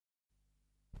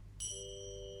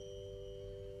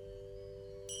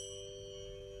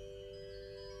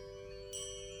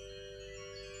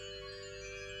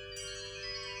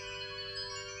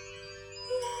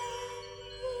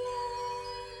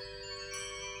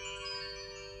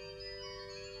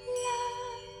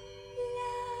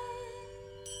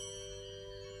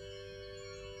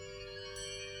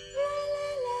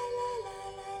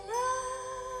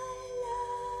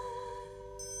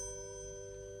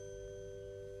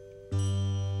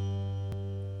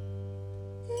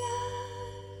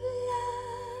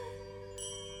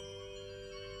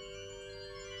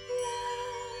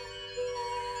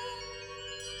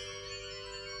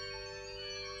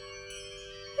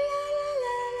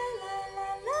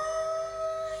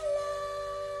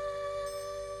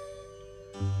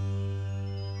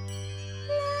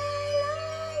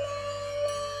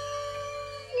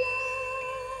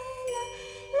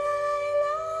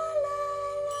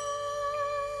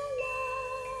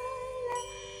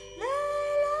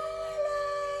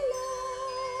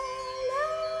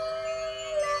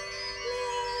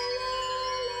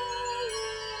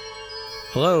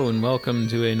Hello and welcome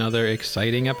to another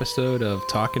exciting episode of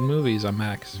Talking Movies. I'm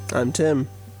Max. I'm Tim.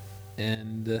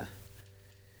 And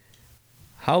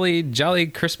Holly Jolly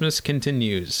Christmas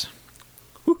continues.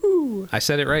 Woohoo! I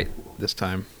said it right this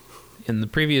time. In the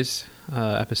previous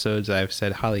episodes, I've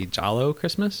said Holly Jollo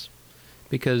Christmas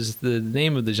because the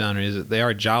name of the genre is they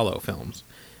are Jollo films,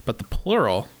 but the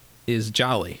plural is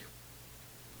Jolly.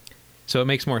 So it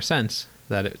makes more sense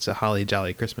that it's a Holly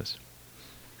Jolly Christmas.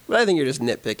 But I think you're just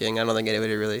nitpicking. I don't think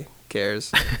anybody really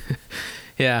cares.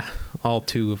 Yeah, all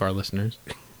two of our listeners.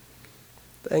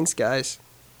 Thanks, guys.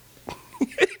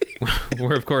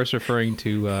 We're, of course, referring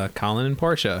to Colin and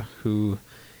Portia, who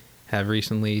have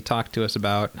recently talked to us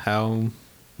about how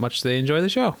much they enjoy the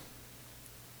show.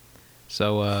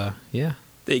 So, yeah.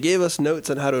 They gave us notes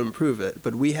on how to improve it,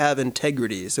 but we have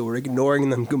integrity, so we're ignoring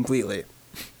them completely.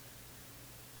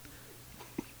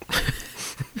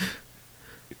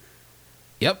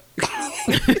 Yep.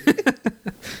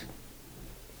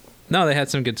 No, they had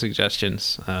some good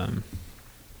suggestions.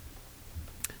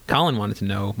 Colin wanted to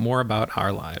know more about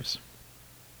our lives.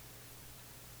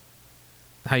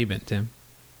 How you been, Tim?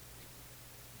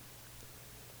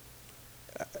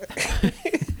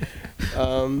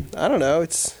 I don't know.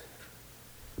 It's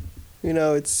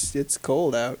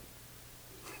cold out.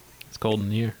 It's cold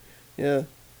in here. Yeah.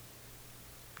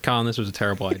 Colin, this was a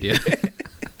terrible idea.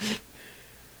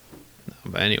 No,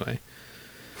 but anyway.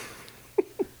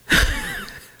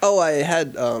 Oh, I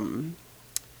had on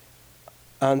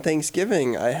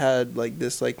Thanksgiving I had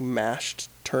this mashed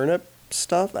turnip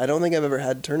stuff. I don't think I've ever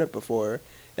had turnip before,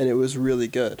 and it was really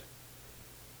good.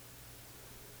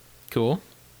 Cool.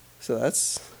 So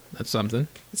that's something.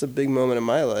 it's a big moment in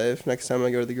my life. Next time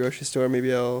I go to the grocery store,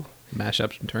 maybe I'll Mash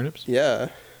up some turnips. yeah,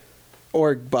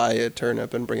 or buy a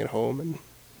turnip and bring it home and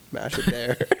mash it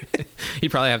there. You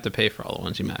probably have to pay for all the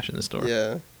ones you mash in the store.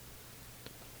 Yeah.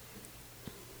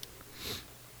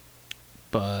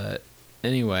 But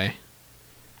anyway,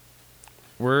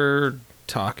 we're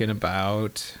talking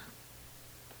about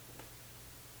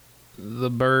the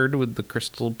bird with the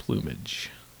crystal plumage.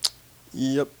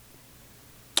 Yep.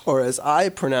 Or as I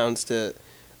pronounced it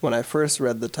when I first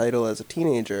read the title as a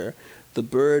teenager, the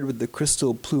bird with the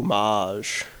crystal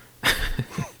plumage.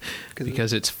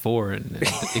 Because it's foreign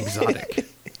and exotic.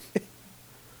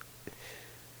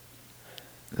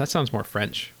 That sounds more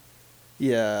French.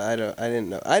 Yeah, I didn't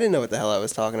know what the hell I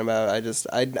was talking about. I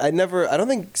don't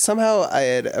think somehow I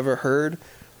had ever heard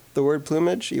the word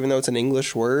plumage, even though it's an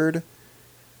English word.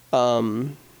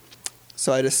 So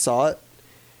I just saw it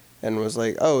and was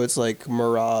like, oh, it's like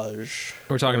mirage.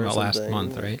 We're talking about last something.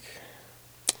 month, right?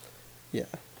 Yeah.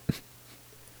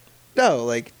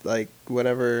 No,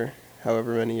 whatever,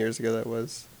 however many years ago that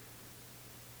was.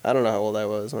 I don't know how old I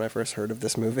was when I first heard of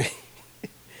this movie.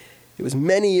 It was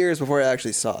many years before I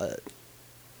actually saw it.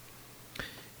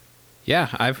 Yeah,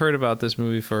 I've heard about this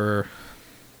movie for,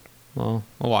 well,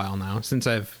 a while now. Since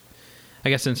I've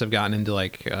gotten into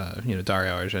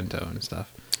Dario Argento and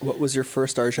stuff. What was your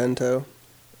first Argento?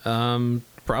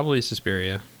 Probably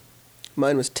Suspiria.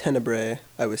 Mine was Tenebrae.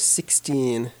 I was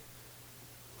 16.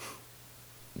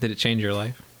 Did it change your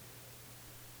life?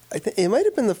 I think it might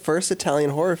have been the first Italian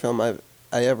horror film I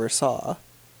ever saw.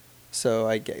 So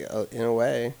in a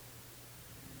way,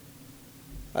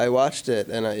 I watched it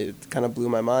and it kind of blew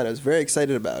my mind. I was very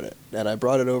excited about it, and I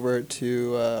brought it over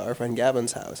to our friend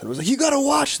Gavin's house, and I was like, "You got to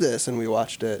watch this!" And we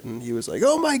watched it, and he was like,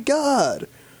 "Oh my god,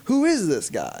 who is this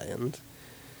guy?" And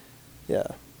yeah.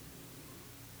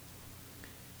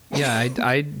 Yeah,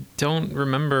 I don't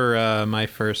remember my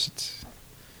first.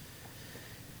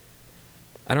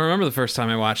 I don't remember the first time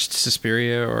I watched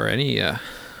Suspiria or any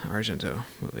Argento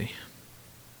movie.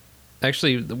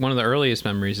 Actually, one of the earliest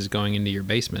memories is going into your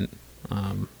basement.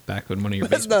 Back when one of your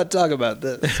Let's not talk about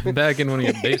this. Back in one of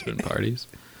your basement parties.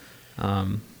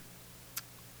 And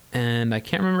I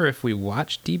can't remember if we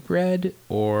watched Deep Red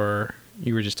or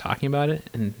you were just talking about it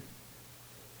and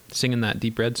singing that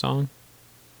Deep Red song.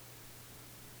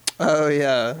 Oh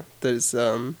yeah, there's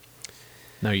Now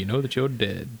you know that you're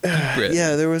dead. Deep Red.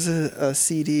 Yeah, there was a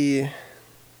CD.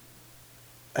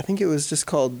 I think it was just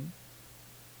called.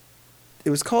 It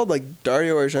was called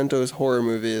Dario Argento's Horror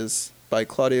Movies by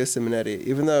Claudio Simonetti,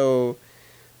 even though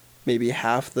maybe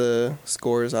half the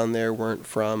scores on there weren't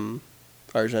from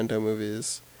Argento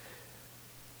movies.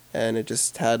 And it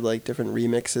just had different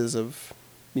remixes of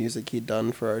music he'd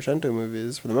done for Argento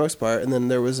movies for the most part. And then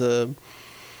there was a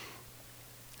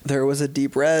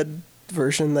Deep Red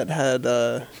version that had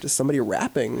just somebody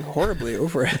rapping horribly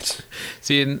over it.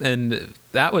 See, and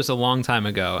that was a long time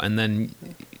ago. And then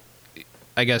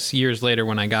I guess years later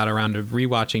when I got around to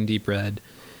rewatching Deep Red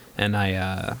and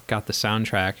I got the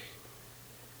soundtrack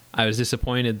I was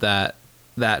disappointed that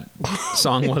that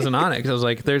song wasn't on it, because I was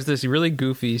like, there's this really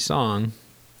goofy song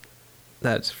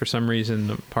that's for some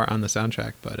reason part on the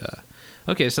soundtrack. But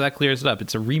okay, so that clears it up.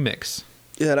 It's a remix.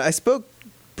 Yeah, and I spoke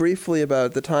briefly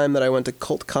about the time that I went to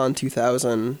CultCon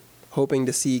 2000 hoping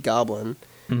to see Goblin.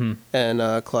 Mm-hmm.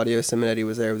 And Claudio Simonetti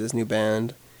was there with his new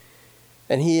band.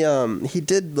 And he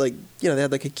did, like, you know, they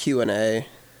had like a Q&A,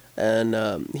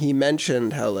 and he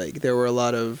mentioned how, like, there were a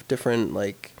lot of different,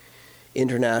 like,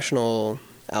 international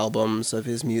albums of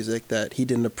his music that he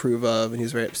didn't approve of, and he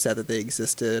was very upset that they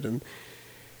existed.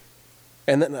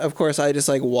 And then, of course, I just,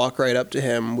 like, walk right up to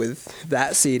him with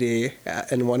that CD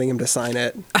and wanting him to sign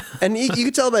it. And you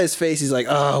could tell by his face, he's like,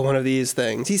 oh, one of these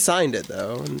things. He signed it,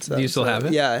 though. And so, Do you still have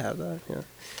it? Yeah, I have that, yeah.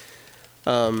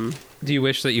 Do you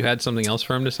wish that you had something else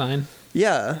for him to sign?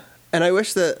 Yeah. And I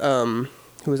wish that,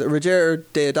 who was it? Roger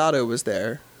Deodato was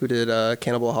there, who did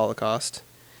Cannibal Holocaust.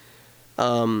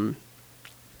 And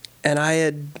I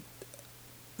had...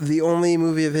 The only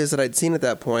movie of his that I'd seen at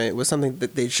that point was something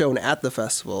that they'd shown at the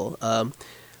festival,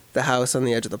 The House on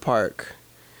the Edge of the Park,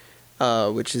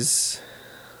 which is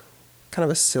kind of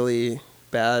a silly,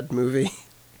 bad movie.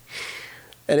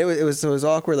 And it was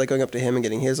awkward, like, going up to him and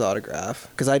getting his autograph,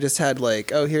 because I just had,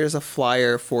 like, oh, here's a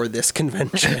flyer for this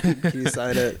convention. He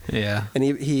signed it. Yeah. And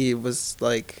he was,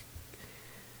 like,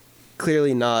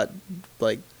 clearly not,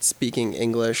 like, speaking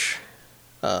English.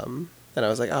 And I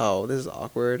was like, oh, this is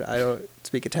awkward. I don't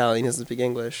speak Italian. He doesn't speak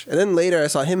English. And then later I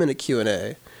saw him in a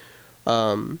Q&A.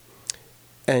 And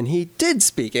he did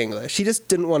speak English. He just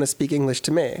didn't want to speak English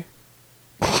to me.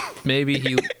 Maybe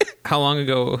he... How long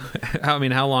ago...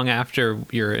 how long after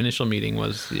your initial meeting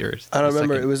was yours? I don't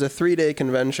remember. It was a 3-day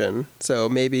convention. So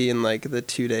maybe in, like, the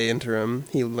 2-day interim,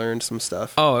 he learned some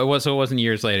stuff. Oh, it wasn't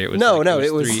years later. It was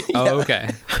it was 3... yeah. Oh, okay.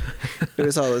 It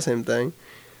was all the same thing.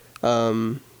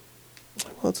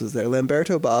 What else was there?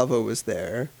 Lamberto Bava was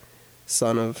there,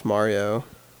 son of Mario,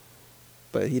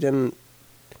 but he didn't.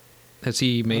 Has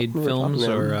he made films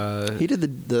or? He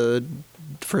did the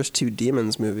first 2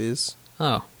 Demons movies.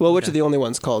 Oh, well, which are the only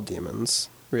ones called Demons?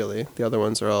 Really, the other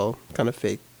ones are all kind of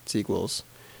fake sequels.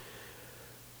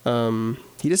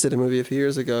 He just did a movie a few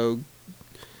years ago,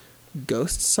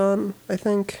 Ghost Son, I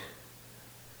think,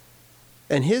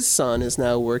 and his son is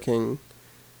now working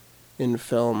in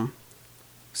film.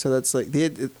 So that's like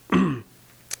there's a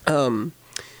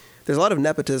lot of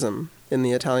nepotism in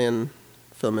the Italian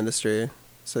film industry.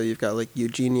 So you've got, like,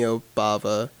 Eugenio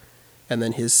Bava, and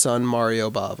then his son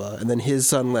Mario Bava, and then his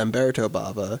son Lamberto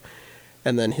Bava,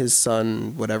 and then his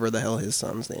son, whatever the hell his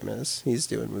son's name is. He's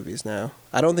doing movies now.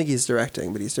 I don't think he's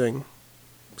directing, but he's doing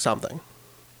something.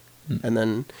 And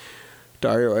then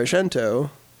Dario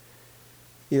Argento,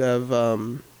 you have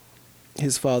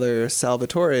his father,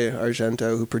 Salvatore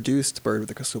Argento, who produced Bird with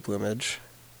the Crystal Plumage.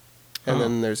 And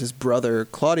then there's his brother,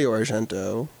 Claudio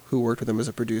Argento, who worked with him as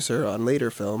a producer on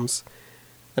later films.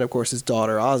 And, of course, his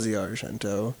daughter, Asia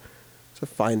Argento. She's a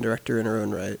fine director in her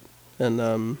own right. And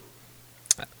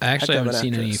I actually haven't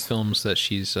seen any films that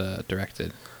she's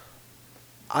directed.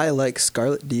 I like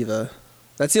Scarlet Diva.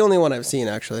 That's the only one I've seen,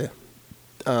 actually.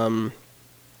 And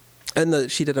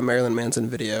she did a Marilyn Manson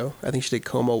video. I think she did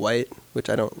Coma White, which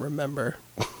I don't remember.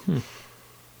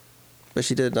 But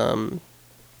she did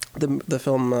the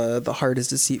film The Heart is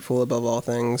Deceitful Above All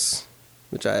Things,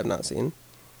 which I have not seen.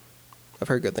 I've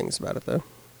heard good things about it, though.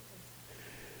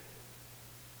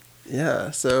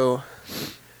 Yeah, so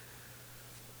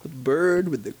The Bird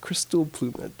with the Crystal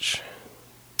Plumage.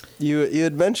 You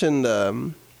had mentioned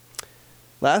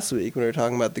last week when we were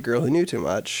talking about The Girl Who Knew Too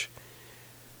Much,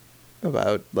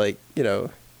 about, like, you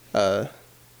know, The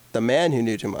Man Who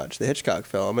Knew Too Much, the Hitchcock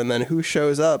film, and then who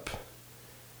shows up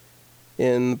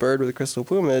in Bird with the Crystal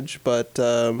Plumage but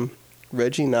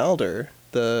Reggie Nalder,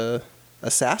 the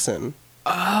assassin.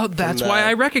 Oh, that's why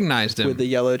I recognized him. With the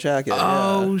yellow jacket.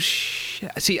 Oh, yeah.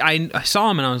 shit. See, I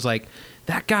saw him and I was like,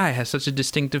 that guy has such a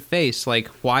distinctive face. Like,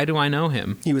 why do I know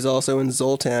him? He was also in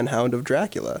Zoltan, Hound of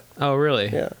Dracula. Oh, really?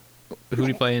 Yeah. Who did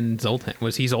he play in Zoltan?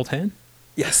 Was he Zoltan?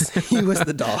 Yes, he was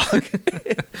the dog.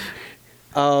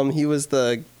 He was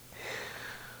the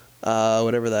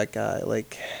whatever that guy,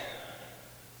 like,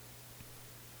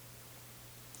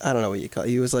 I don't know what you call it.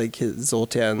 He was like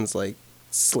Zoltan's, like,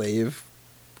 slave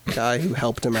guy who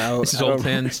helped him out.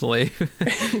 Zoltan's slave.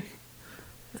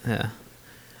 Yeah.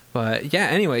 But yeah,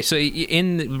 anyway, so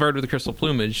in Bird with the Crystal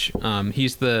Plumage,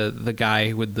 he's the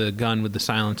guy with the gun with the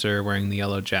silencer wearing the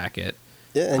yellow jacket.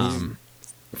 Yeah, and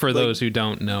for those who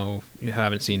don't know, you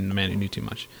haven't seen The Man Who Knew Too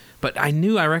Much. But I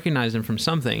knew I recognized him from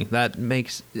something. That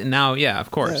makes... Now, yeah,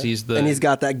 of course, he's the... And he's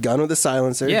got that gun with the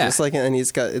silencer. Yeah. Just like... And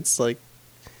he's got... It's like...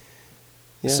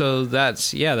 Yeah. So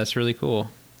that's really cool.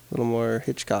 little more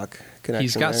Hitchcock connection.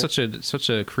 He's got there. such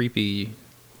a creepy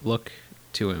look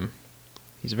to him.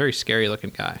 He's a very scary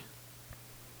looking guy.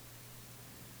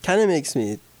 Kind of makes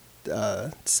me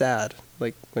sad,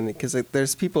 like because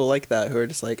there's people like that who are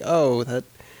just like, oh, that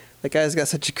guy's got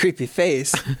such a creepy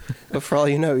face, but for all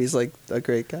you know, he's like a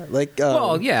great guy. Like,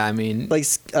 well, yeah, I mean, like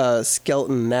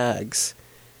Skelton Nags.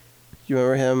 You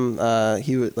remember him?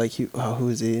 Who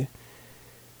is he?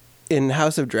 In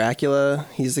House of Dracula,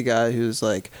 he's the guy who's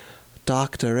like,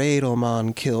 Dr.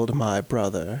 Edelman killed my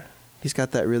brother. He's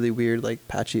got that really weird, like,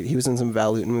 patchy... He was in some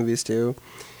Val Lewton movies, too.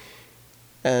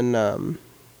 And, I don't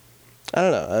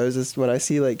know. I was just... When I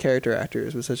see, like, character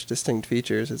actors with such distinct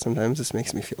features, it sometimes just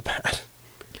makes me feel bad.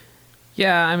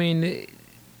 Yeah, I mean...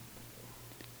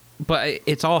 But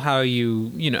it's all how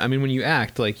you... You know, I mean, when you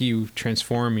act, like, you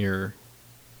transform your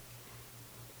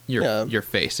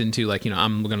face into, like, you know,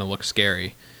 I'm gonna look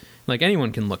scary. Like,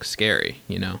 anyone can look scary,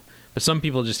 you know? But some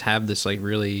people just have this, like,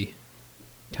 really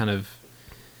kind of,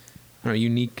 I don't know,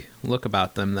 unique look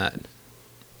about them that,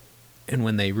 and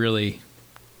when they really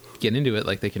get into it,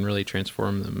 like, they can really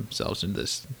transform themselves into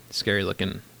this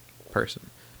scary-looking person.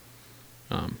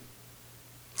 I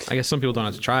guess some people don't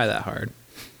have to try that hard.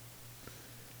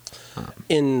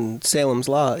 In Salem's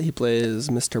Lot, he plays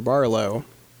Mr. Barlow.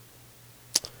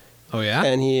 Oh, yeah?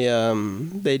 And he,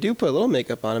 they do put a little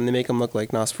makeup on him. They make him look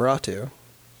like Nosferatu.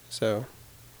 So...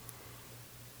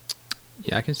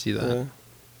 Yeah, I can see that.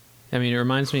 I mean, it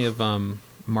reminds me of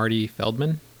Marty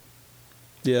Feldman.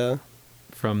 Yeah.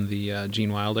 From the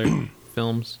Gene Wilder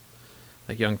films,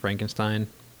 like Young Frankenstein.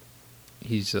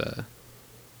 He's, you know,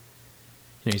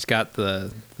 he's got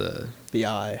the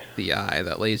eye,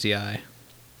 that lazy eye,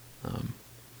 and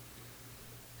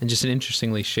just an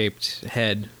interestingly shaped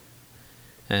head.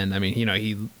 And I mean, you know,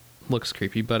 he looks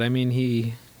creepy, but I mean,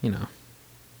 he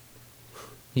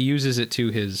uses it to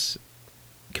his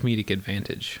comedic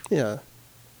advantage. Yeah.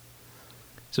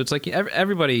 So it's like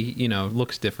everybody, you know,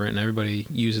 looks different, and everybody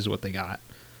uses what they got.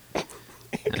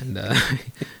 And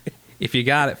if you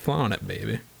got it, flaunt it,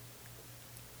 baby.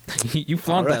 You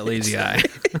flaunt that lazy eye.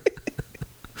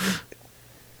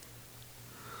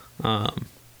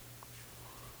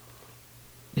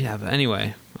 Yeah, but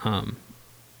anyway,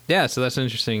 yeah. So that's an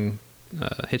interesting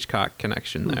Hitchcock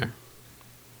connection there.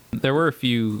 There were a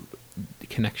few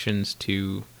connections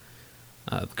to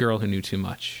The Girl Who Knew Too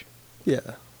Much.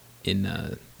 Yeah.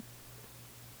 In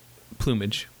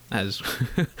plumage, as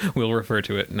we'll refer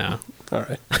to it now. All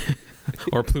right.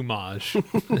 Or plumage,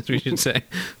 as we should say.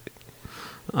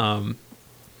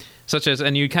 Such as,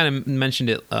 and you kind of mentioned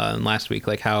it last week,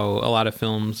 like how a lot of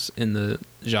films in the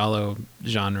giallo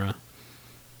genre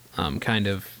kind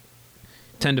of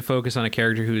tend to focus on a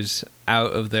character who's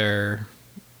they're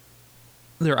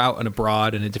out and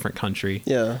abroad in a different country.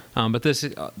 Yeah. But this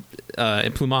in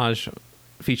Plumage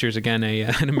features again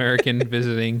an American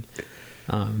visiting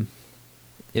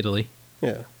Italy.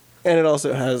 Yeah. And it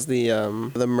also has the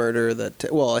murder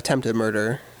attempted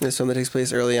murder. This one that takes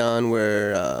place early on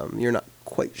where you're not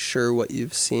quite sure what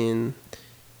you've seen.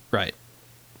 Right.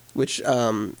 Which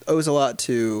owes a lot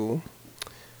to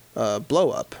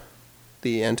Blow Up,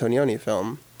 the Antonioni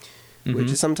film,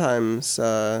 which is sometimes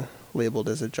labeled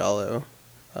as a giallo,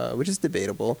 which is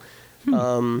debatable.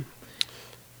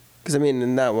 Because, I mean,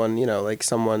 in that one, you know, like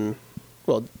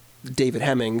David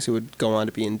Hemmings, who would go on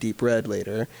to be in Deep Red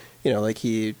later, you know, like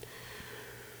he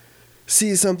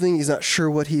sees something, he's not sure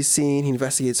what he's seen, he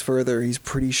investigates further, he's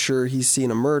pretty sure he's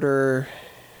seen a murder,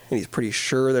 and he's pretty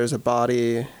sure there's a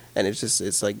body, and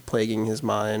it's like plaguing his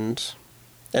mind.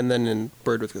 And then in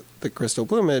Bird with the Crystal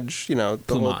Plumage, you know,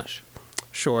 Plumage.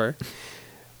 Sure.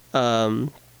 Our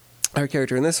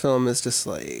character in this film is just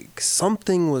like,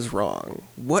 something was wrong.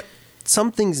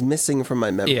 Something's missing from my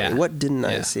memory. Yeah. What didn't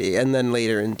I see? And then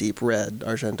later in Deep Red,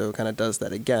 Argento kind of does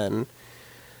that again.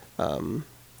 So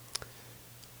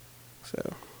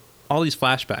all these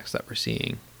flashbacks that we're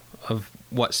seeing of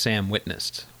what Sam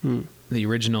witnessed, the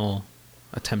original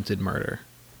attempted murder,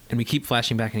 and we keep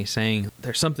flashing back, and he's saying,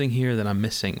 "There's something here that I'm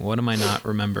missing. What am I not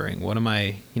remembering? What am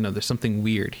I? You know, there's something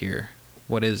weird here.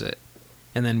 What is it?"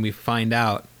 And then we find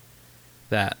out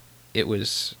that it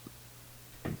was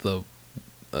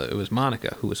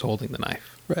Monica who was holding the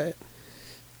knife. Right.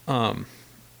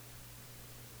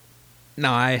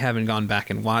 Now, I haven't gone back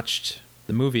and watched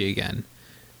the movie again,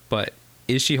 but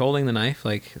is she holding the knife,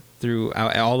 like, through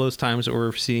all those times that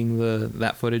we're seeing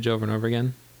that footage over and over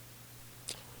again?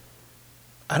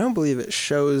 I don't believe it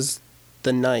shows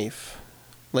the knife,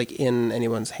 like, in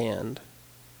anyone's hand.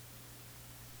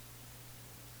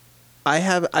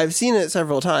 I've seen it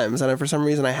several times, and for some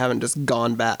reason I haven't just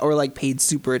gone back or, like, paid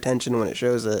super attention when it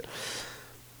shows it.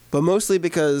 But mostly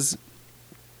because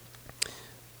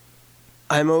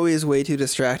I'm always way too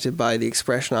distracted by the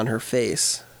expression on her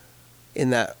face in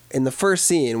the first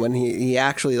scene when he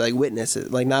actually like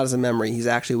witnesses, like not as a memory, he's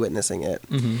actually witnessing it.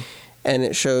 Mm-hmm. And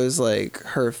it shows like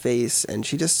her face, and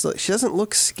she doesn't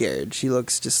look scared. She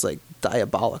looks just like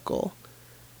diabolical.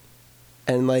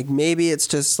 And like maybe it's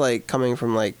just like coming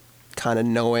from like kind of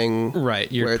knowing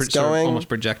right. You're where it's sort of going, almost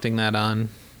projecting that on.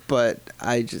 But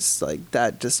I just like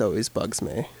that just always bugs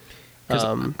me.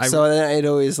 So then it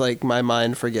always like my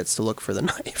mind forgets to look for the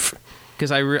knife.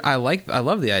 Because I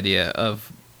love the idea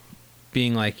of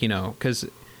being like, you know, because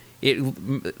it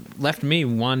left me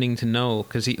wanting to know,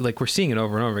 because we're seeing it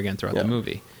over and over again throughout the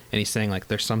movie, and he's saying like,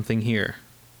 there's something here.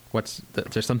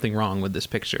 There's something wrong with this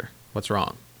picture. What's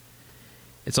wrong?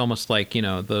 It's almost like, you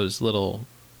know, those little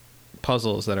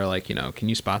puzzles that are like, you know, can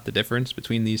you spot the difference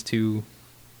between these two,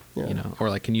 you know, or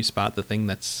like, can you spot the thing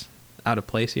that's out of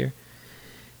place here?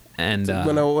 And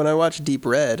when I watched Deep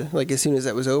Red, like as soon as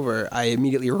that was over, I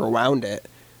immediately rewound it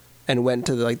and went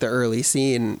to the early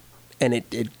scene, and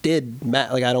it did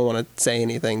like I don't want to say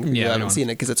anything because I haven't seen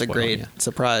it because it's a great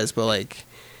surprise, but like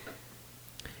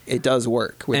it does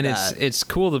work with that. And it's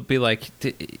cool to be like,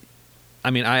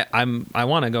 I mean, I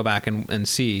want to go back and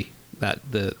see that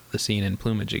the scene in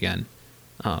Plumage again,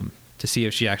 to see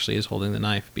if she actually is holding the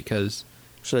knife, because.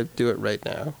 Should I do it right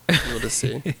now? We'll just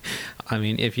see. I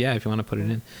mean, if you want to put it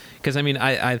in, because I mean,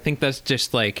 I think that's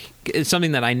just like it's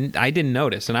something that I didn't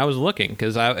notice, and I was looking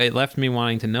because it left me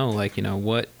wanting to know, like, you know,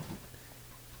 what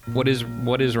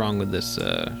is wrong with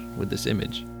this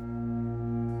image.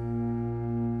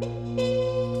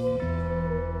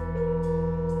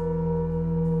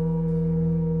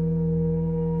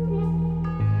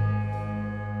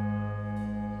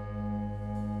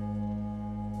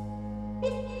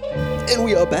 And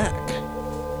we are back.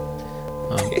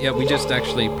 Yeah, we just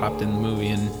actually popped in the movie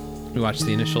and we watched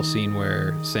the initial scene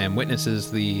where Sam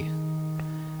witnesses the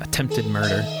attempted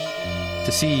murder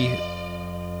to see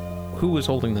who was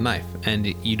holding the knife, and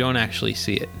you don't actually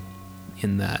see it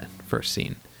in that first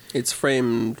scene. It's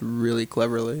framed really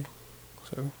cleverly.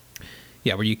 So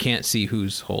yeah, where you can't see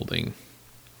who's holding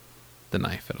the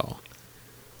knife at all.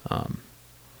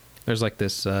 There's like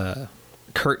this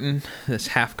curtain, this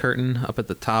half curtain up at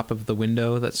the top of the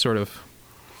window that's sort of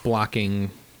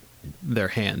blocking their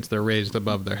hands. They're raised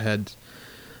above their heads.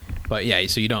 But yeah,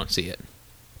 so you don't see it.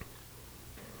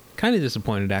 Kind of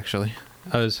disappointed, actually.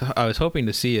 I was hoping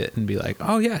to see it and be like,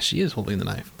 oh yeah, she is holding the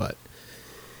knife, but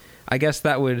I guess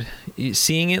that would,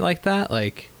 seeing it like that,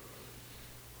 like,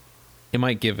 it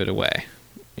might give it away,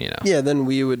 you know? Yeah, then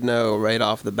we would know right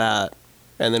off the bat,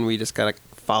 and then we just gotta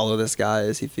follow this guy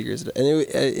as he figures it.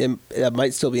 And it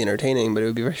might still be entertaining, but it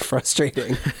would be very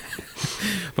frustrating.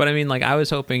 But I mean, like, I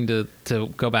was hoping to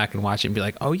go back and watch it and be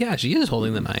like, oh yeah, she is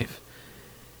holding the knife.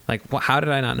 Like, how did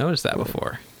I not notice that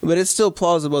before? But it's still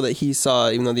plausible that he saw,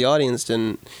 even though the audience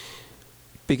didn't,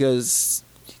 because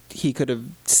he could have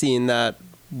seen that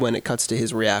when it cuts to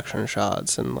his reaction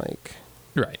shots and like,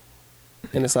 right.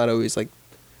 And it's not always like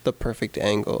the perfect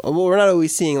angle. Well, we're not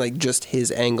always seeing like just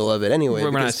his angle of it anyway.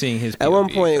 We're not seeing his POV, at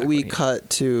one point exactly. We cut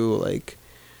to like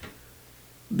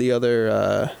the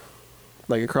other,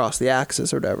 like across the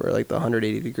axis or whatever, like the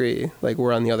 180 degree. Like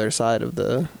we're on the other side of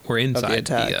the. We're inside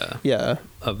yeah.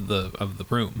 of the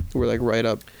room. We're like right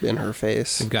up in her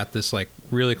face. We've got this like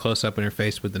really close up in her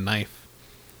face with the knife,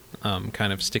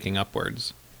 kind of sticking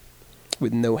upwards.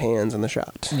 With no hands in the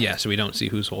shot. Yeah, so we don't see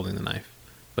who's holding the knife,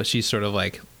 but she's sort of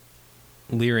like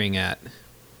leering at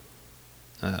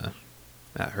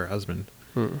her husband.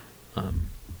 The man,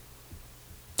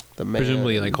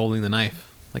 presumably like holding the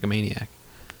knife like a maniac.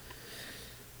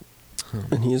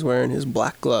 And he's wearing his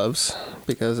black gloves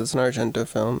because it's an Argento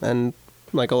film, and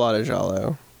like a lot of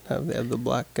giallo they have the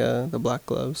black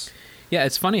gloves. Yeah,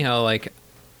 it's funny how like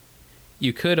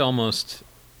you could almost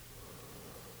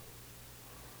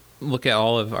look at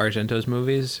all of Argento's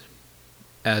movies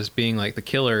as being like the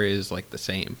killer is like the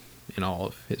same in all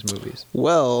of his movies.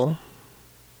 Well,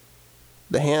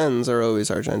 the hands are always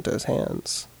Argento's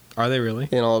hands. Are they really?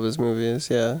 In all of his movies,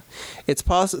 yeah. It's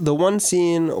possible. The one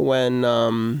scene when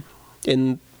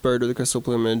in Bird with the Crystal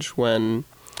Plumage, when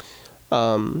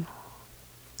one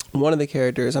of the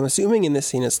characters, I'm assuming in this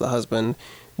scene it's the husband,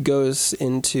 goes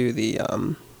into the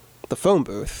phone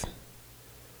booth.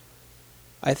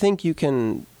 I think you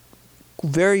can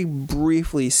very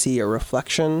briefly see a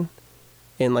reflection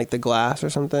in like the glass or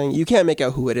something. You can't make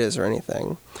out who it is or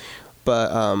anything,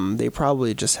 but they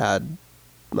probably just had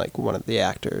like one of the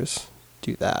actors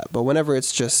do that. But whenever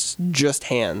it's just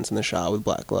hands in the shot with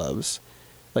black gloves,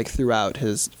 like throughout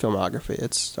his filmography,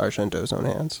 it's Argento's own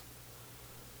hands.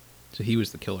 So he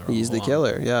was the killer. All He's the along.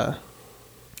 killer, yeah.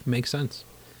 Makes sense.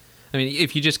 I mean,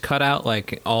 if you just cut out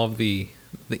like all of the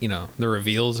the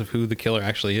reveals of who the killer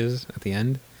actually is at the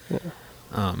end,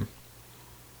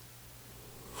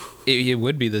 it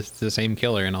would be the same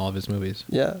killer in all of his movies.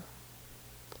 Yeah.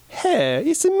 Hey,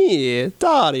 it's me,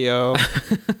 Dario.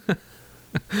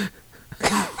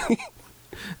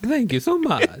 Thank you so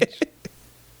much.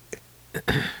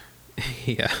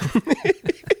 Yeah.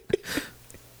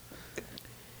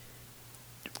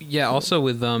 Yeah, also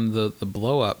with the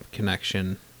blow up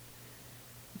connection,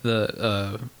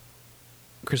 the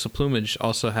Crystal Plumage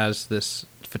also has this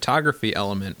photography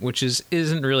element, which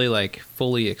isn't really like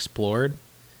fully explored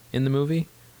in the movie.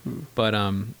 But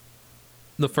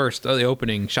the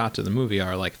opening shots of the movie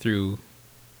are like through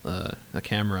a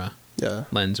camera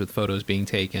lens with photos being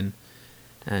taken,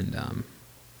 and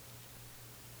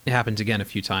it happens again a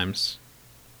few times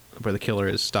where the killer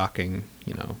is stalking,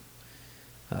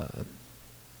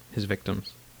 his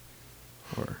victims,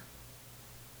 or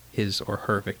his or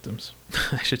her victims,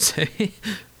 I should say.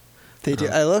 They do.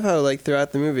 I love how like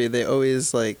throughout the movie they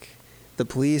always like the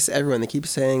police, everyone. They keep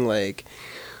saying like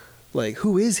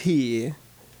who is he?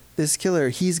 This killer.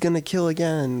 He's gonna kill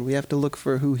again. We have to look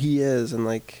for who he is, and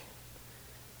like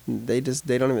they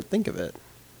don't even think of it.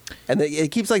 And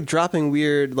it keeps like dropping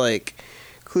weird like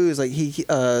clues. Like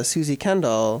Susie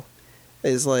Kendall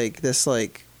is like this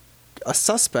like a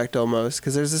suspect almost,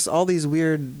 because there's all these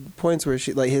weird points where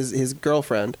she like his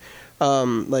girlfriend,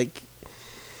 like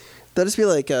that'll just be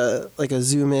like a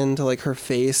zoom in to like her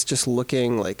face just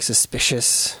looking like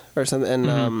suspicious or something,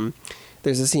 and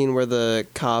there's a scene where the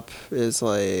cop is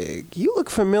like, "You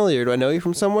look familiar. Do I know you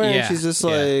from somewhere?" Yeah, and she's just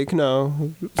like,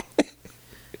 "No."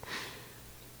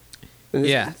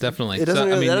 Yeah, definitely. It doesn't.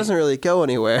 That doesn't really go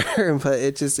anywhere, but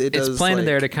it does. It's planted like,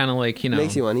 there to kind of like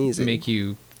makes you uneasy, make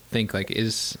you think like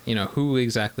who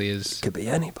exactly is. Could be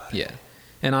anybody. Yeah,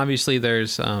 and obviously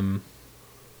there's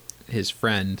his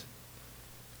friend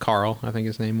Carl, I think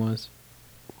his name was.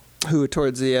 Who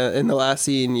towards the in the last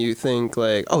scene you think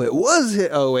like, oh, it was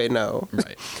it. Oh wait, no.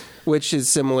 Right. Which is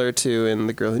similar to in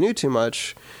The Girl Who Knew Too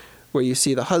Much, where you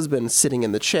see the husband sitting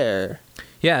in the chair.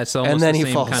 Yeah, it's almost and then the he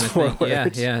same falls kind of forward. thing. Yeah,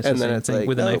 it's and the then same it's thing like,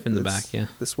 with a oh, knife in the back. Yeah,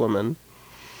 this woman.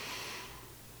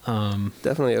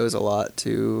 Definitely owes a lot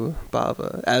to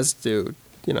Bava, as do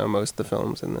most of the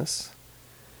films in this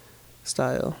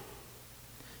style.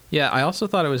 Yeah, I also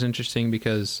thought it was interesting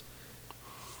because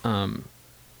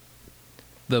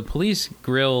the police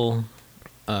grill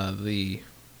the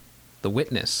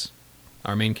witness,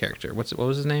 our main character. What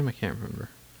was his name? I can't remember.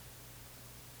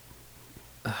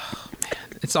 Oh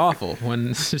man, it's awful when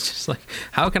it's just like,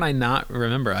 how can I not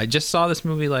remember? I just saw this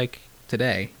movie like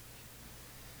today,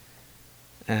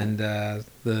 and the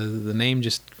name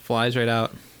just flies right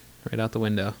out the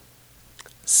window.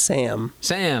 Sam,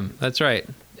 that's right.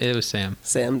 It was Sam.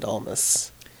 Sam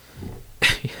Dalmas.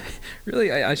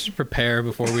 Really, I should prepare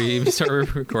before we even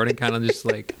start recording. Kind of just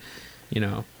like,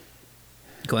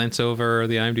 glance over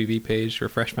the IMDb page,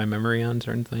 refresh my memory on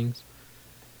certain things.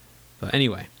 But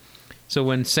anyway, so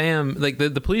when Sam, like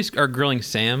the police are grilling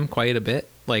Sam quite a bit,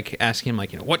 like asking him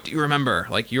like, what do you remember?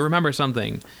 Like, you remember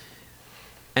something?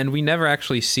 And we never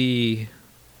actually see.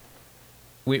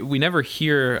 We never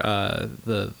hear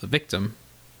the victim.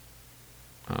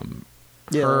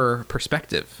 Her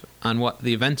perspective on what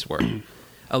the events were.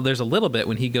 There's a little bit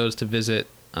when he goes to visit,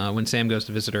 when Sam goes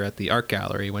to visit her at the art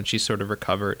gallery when she's sort of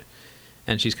recovered,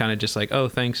 and she's kind of just like, "Oh,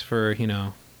 thanks for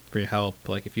for your help.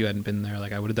 Like, if you hadn't been there,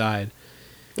 like I would have died."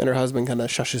 And her husband kind of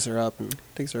shushes her up and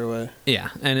takes her away.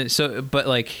 Yeah, and but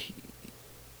like,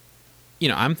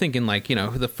 I'm thinking like,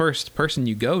 the first person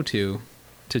you go to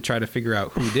try to figure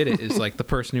out who did it is like the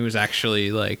person who was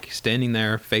actually like standing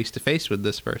there face to face with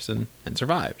this person and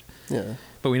survived. Yeah.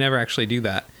 But we never actually do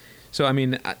that. So, I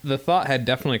mean, the thought had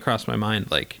definitely crossed my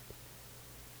mind, like,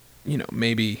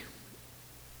 maybe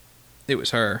it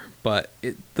was her. But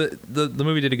the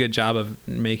movie did a good job of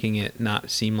making it not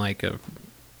seem like a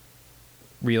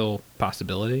real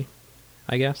possibility,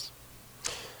 I guess.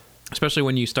 Especially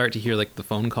when you start to hear, like, the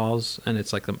phone calls, and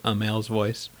it's like a male's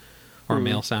voice, or a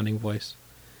male-sounding voice.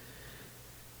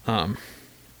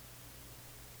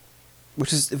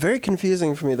 Which is very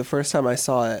confusing for me the first time I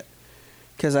saw it.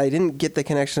 Because I didn't get the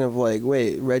connection of like,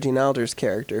 wait, Reggie Nalder's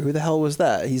character, who the hell was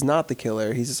that? He's not the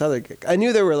killer. He's this other guy. I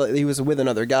knew he was with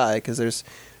another guy because there's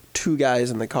two guys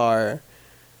in the car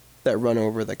that run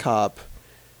over the cop,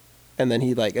 and then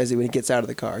he like when he gets out of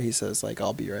the car, he says like,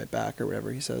 "I'll be right back" or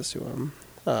whatever he says to him.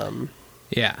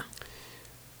 Yeah.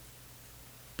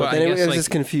 But then I was just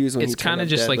confused when it's kind of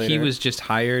just like later. He was just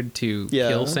hired to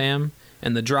kill Sam,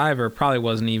 and the driver probably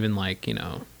wasn't even like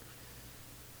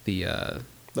the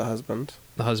husband.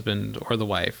 the husband or the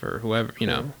wife or whoever, you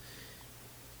know.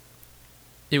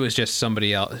 It was just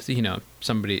somebody else, you know,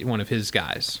 one of his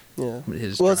guys. Yeah.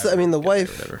 His Well, it's, I mean, the driver,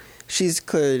 wife, whatever. she's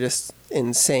clearly just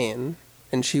insane,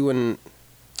 and she wouldn't.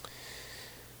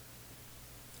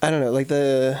 I don't know, like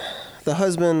the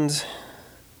husband.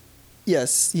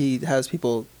 Yes, he has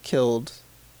people killed,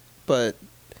 but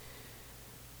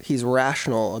he's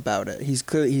rational about it. He's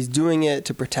doing it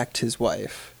to protect his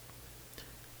wife.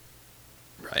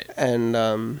 Right.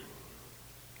 And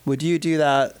would you do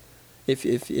that if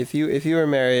you were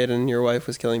married and your wife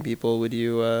was killing people? Would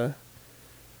you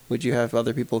have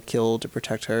other people killed to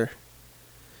protect her?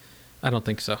 I don't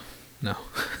think so. No.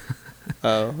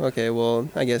 Oh, okay. Well,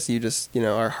 I guess you just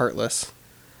are heartless.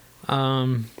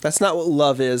 That's not what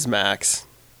love is, Max.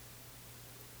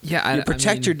 Yeah, You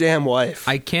protect your damn wife.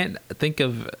 I can't think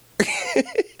of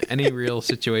any real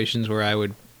situations where I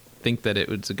would think that it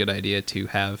was a good idea to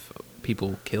have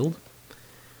people killed.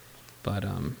 But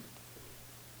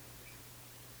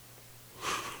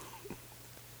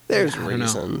There's I don't know.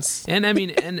 reasons. And I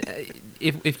mean,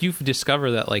 if you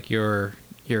discover that like your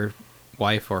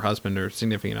wife or husband or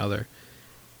significant other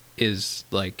is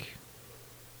like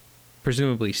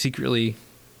presumably secretly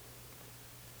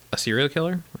a serial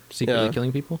killer, or secretly Yeah.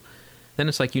 killing people, then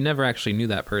it's like you never actually knew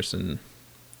that person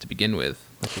to begin with.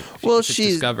 Like Well, if it's she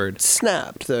discovered.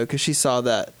 snapped though because she saw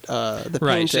that the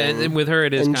Right, painting. and with her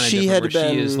it is and kind of she different. had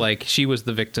Where she is been- like she was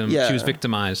the victim. Yeah. She was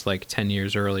victimized like 10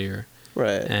 years earlier,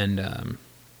 right. and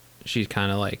she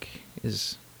kind of like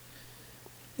is.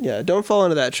 Yeah, don't fall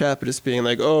into that trap of just being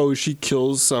like, oh, she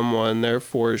kills someone,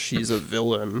 therefore she's a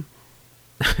villain.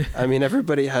 I mean,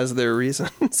 everybody has their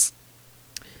reasons.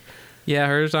 Yeah,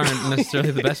 hers aren't necessarily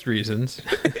the best reasons.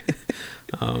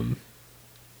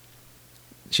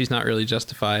 She's not really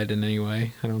justified in any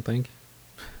way, I don't think.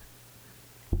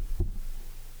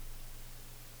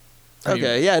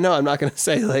 Okay, yeah, no, I'm not going to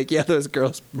say, like, yeah, those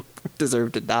girls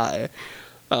deserve to die.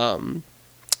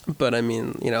 But, I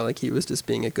mean, like, he was just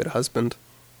being a good husband.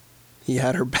 He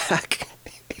had her back.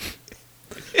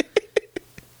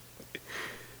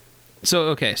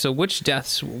 So which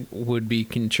deaths would be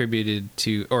contributed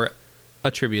to or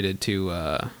attributed to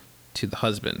the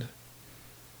husband?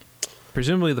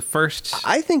 Presumably the first.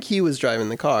 I think he was driving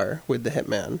the car with the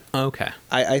hitman. Okay.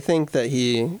 I think that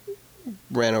he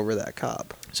ran over that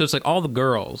cop. So it's like all the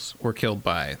girls were killed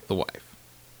by the wife.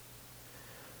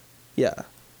 Yeah.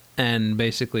 And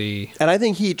basically, And I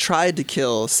think he tried to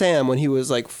kill Sam when he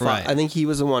was like, Right. I think he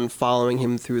was the one following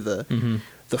him through the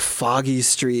foggy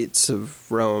streets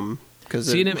of Rome.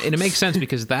 see, and it makes sense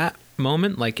because that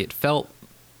moment, like, it felt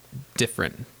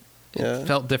different. Yeah. It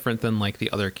felt different than like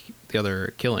the other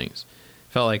killings.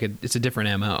 It felt like it's a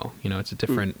different MO. It's a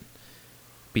different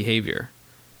behavior.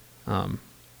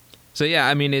 So yeah,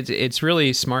 I mean, it's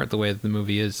really smart the way that the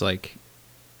movie is. Like,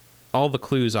 all the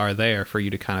clues are there for you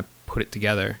to kind of put it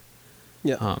together.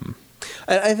 Yeah.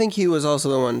 I think he was also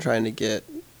the one trying to get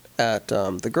at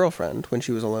the girlfriend when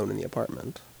she was alone in the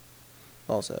apartment.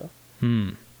 Also.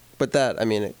 But that, I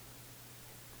mean,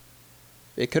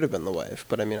 it could have been the wife,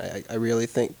 but I mean, I really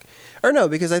think, or no,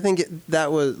 because I think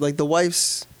that was like the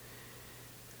wife's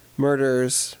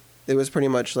murders. It was pretty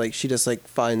much like she just like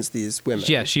finds these women.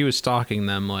 Yeah, she was stalking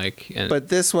them, like. And, But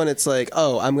this one, it's like,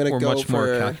 oh, I'm gonna or go much for, more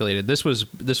calculated. This was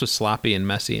sloppy and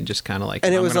messy and just kind of like.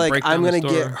 and it I'm was gonna like, break down I'm the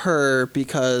gonna get store. her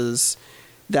because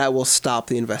that will stop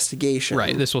the investigation.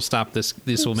 Right. This will stop this.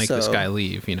 This will make this So, guy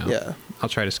leave. Yeah. I'll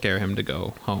try to scare him to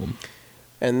go home.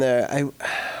 And this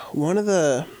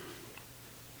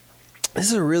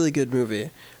is a really good movie.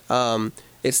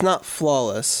 It's not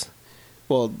flawless.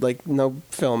 Well, like no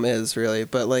film is really,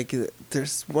 but like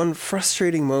there's one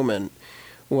frustrating moment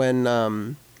when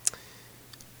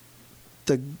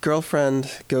the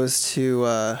girlfriend goes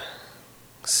to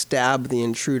stab the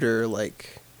intruder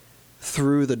like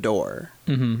through the door.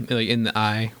 Mm-hmm. Like in the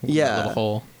eye. Yeah. The little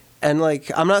hole. And, like,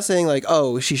 I'm not saying, like,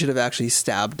 oh, she should have actually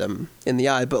stabbed him in the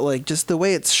eye, but, like, just the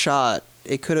way it's shot,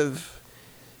 it could have...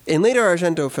 In later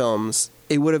Argento films,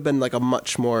 it would have been, like, a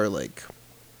much more, like,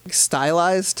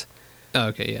 stylized. Oh,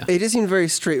 okay, yeah. It just seemed very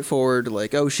straightforward,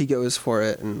 like, oh, she goes for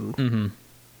it, and Mm-hmm.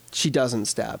 she doesn't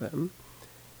stab him.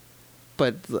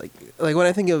 But, like when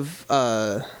I think of,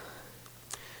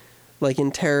 like,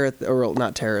 in Terror at the... Or, well,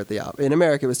 not Terror at the Opera. In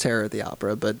America, it was Terror at the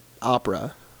Opera, but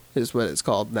Opera is what it's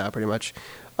called now, pretty much.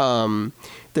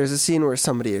 There's a scene where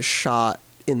somebody is shot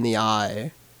in the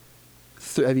eye.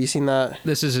 Have you seen that?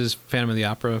 This is his Phantom of the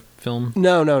Opera film.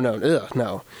 No. Ugh,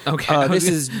 no. Okay.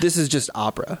 This is just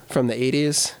opera from the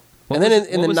 80s. And then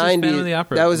in what the was his 90s, Phantom of the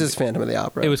Opera that was movie? his Phantom of the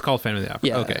Opera. It was called Phantom of the Opera.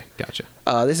 Yeah. Okay, gotcha.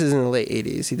 This is in the late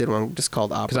 80s. He did one just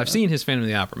called Opera. Because I've seen his Phantom of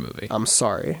the Opera movie. I'm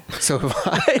sorry. So have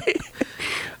I.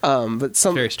 But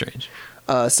Very strange.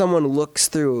 someone looks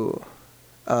through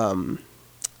a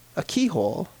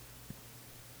keyhole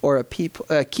or a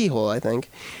keyhole, I think,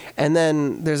 and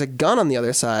then there's a gun on the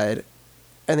other side,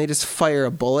 and they just fire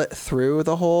a bullet through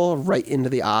the hole right into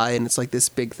the eye, and it's like this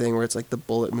big thing where it's like the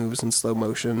bullet moves in slow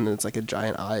motion, and it's like a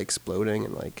giant eye exploding,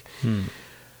 and like,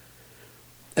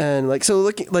 and like so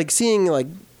looking like seeing like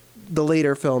the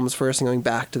later films first and going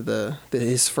back to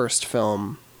his first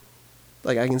film,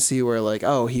 like I can see where like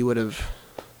he would have.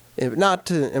 Not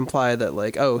to imply that,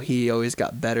 like, he always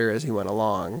got better as he went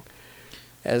along.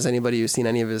 As anybody who's seen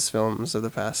any of his films of the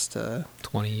past...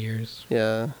 20 years.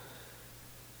 Yeah.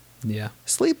 Yeah.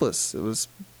 Sleepless, it was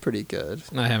pretty good.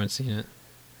 I haven't seen it.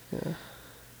 Yeah.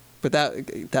 But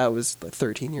that was like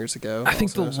 13 years ago. I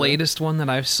think the latest one that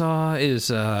I saw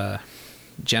is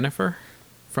Jennifer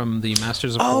from the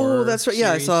Masters of Horror. Oh, that's right.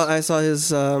 Yeah, series. I saw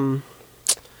his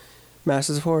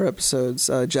Masters of Horror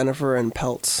episodes, Jennifer and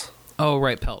Peltz. Oh,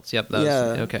 right, Peltz. Yep, that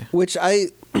was okay. Which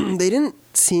they didn't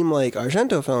seem like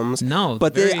Argento films. No,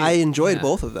 but I enjoyed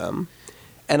both of them,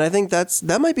 and I think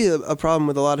that might be a problem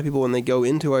with a lot of people when they go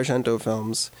into Argento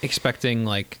films, expecting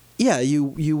like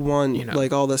you want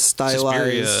like all the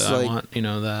stylized Suspiria, I want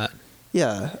that.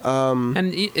 Yeah,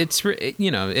 and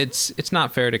it's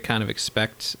not fair to kind of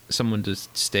expect someone to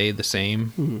stay the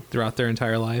same throughout their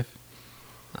entire life.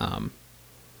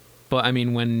 But I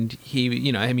mean, when he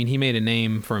made a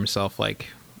name for himself, like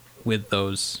with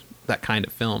that kind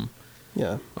of film,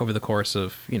 over the course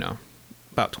of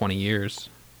about 20 years.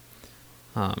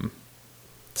 So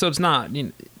it's not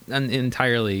an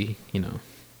entirely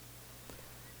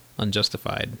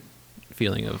unjustified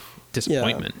feeling of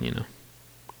disappointment.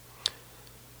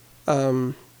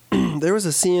 There was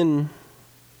a scene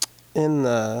in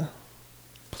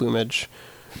Plumage,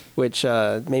 which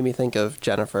made me think of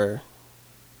Jennifer.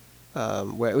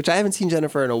 Which I haven't seen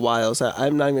Jennifer in a while, so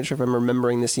I'm not even sure if I'm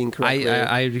remembering the scene correctly.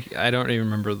 I don't even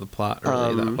remember the plot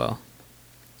really that well.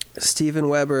 Steven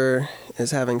Weber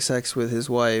is having sex with his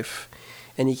wife,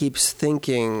 and he keeps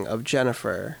thinking of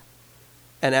Jennifer.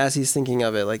 And as he's thinking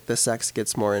of it, like the sex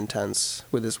gets more intense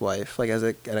with his wife, like and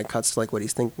it cuts to like what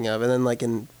he's thinking of, and then like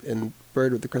in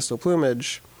Bird with the Crystal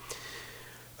Plumage,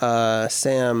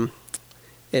 Sam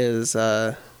is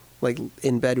like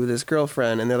in bed with his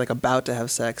girlfriend, and they're like about to have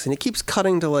sex, and it keeps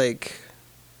cutting to like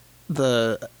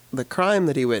the crime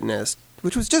that he witnessed,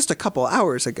 which was just a couple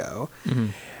hours ago,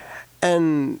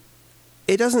 and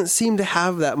it doesn't seem to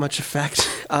have that much effect.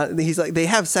 He's like, they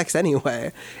have sex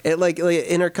anyway. It like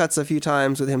intercuts a few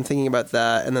times with him thinking about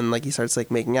that, and then like he starts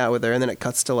like making out with her, and then it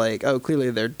cuts to like,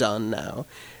 clearly they're done now,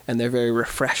 and they're very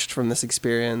refreshed from this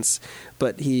experience,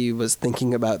 but he was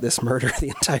thinking about this murder the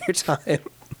entire time.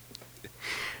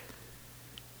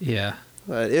 Yeah,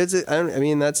 but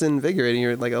that's invigorating.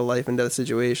 You're like a life and death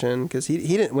situation, because he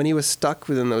didn't, when he was stuck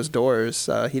within those doors,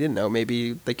 he didn't know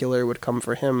maybe the killer would come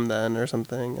for him then or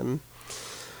something,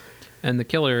 and the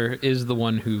killer is the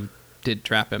one who did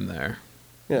trap him there.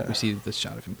 Yeah, we see this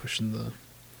shot of him pushing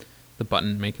the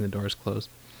button, making the doors close.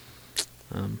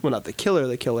 Well, not the killer,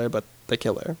 but the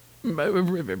killer.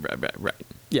 Right.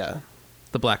 Yeah,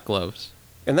 the black gloves,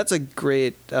 and that's a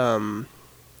great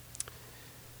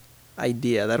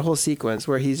idea, that whole sequence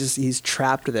where he's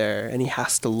trapped there and he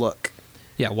has to look,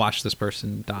 watch this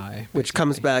person die, basically. Which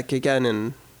comes back again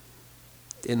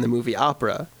in the movie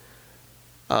Opera.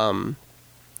 The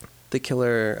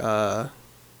killer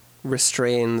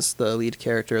restrains the lead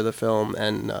character of the film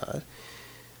and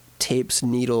tapes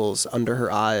needles under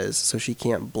her eyes so she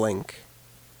can't blink,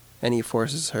 and he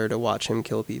forces her to watch him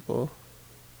kill people.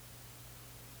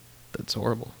 That's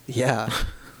horrible. Yeah.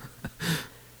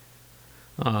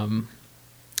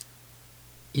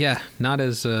 Not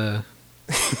as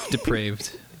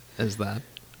depraved as that.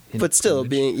 But still,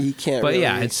 he can't. But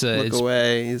really look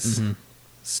away. He's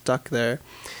stuck there.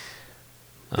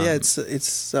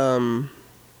 It's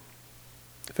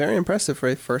very impressive for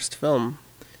a first film.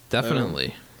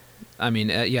 Definitely. I mean,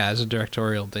 as a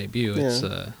directorial debut, it's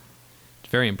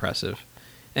very impressive,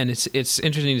 and it's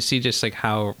interesting to see just like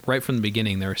how right from the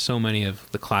beginning there are so many of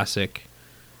the classic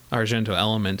Argento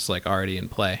elements like already in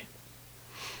play,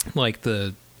 like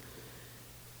the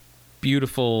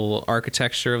beautiful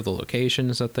architecture of the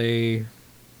locations that they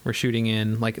were shooting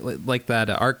in, like that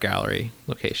art gallery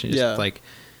location. Like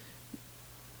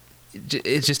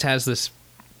it just has this,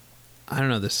 I don't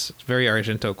know, this very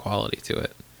Argento quality to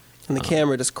it. And the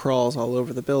camera just crawls all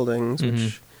over the buildings,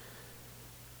 which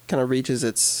kind of reaches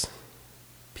its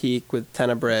Peak with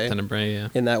Tenebrae. Tenebrae, yeah.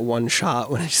 In that one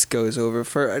shot when it just goes over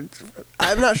for,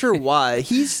 I'm not sure why.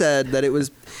 He said that it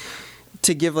was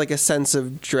to give like a sense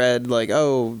of dread, like,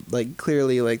 oh, like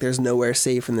clearly like there's nowhere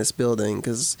safe in this building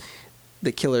because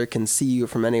the killer can see you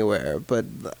from anywhere. But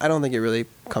I don't think it really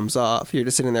comes off. You're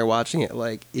just sitting there watching it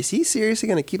like, is he seriously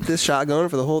going to keep this shot going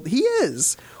for the whole? He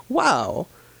is. Wow.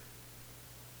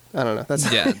 I don't know.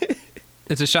 That's yeah.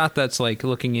 It's a shot that's like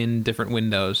looking in different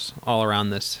windows all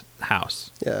around this house.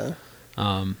 Yeah.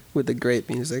 With the great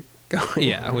music going.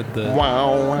 Yeah, with the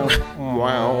wow, wow,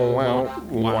 wow, wow,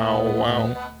 wow,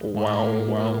 wow, wow,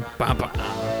 wow. Bah, bah.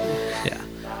 Yeah.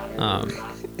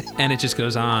 And it just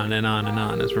goes on and on and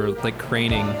on as we're like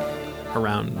craning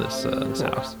around this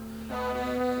house.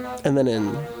 And then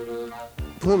in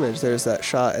Plumage, there's that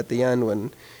shot at the end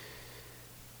when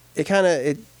it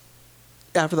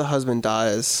after the husband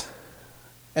dies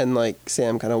and like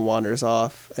Sam kind of wanders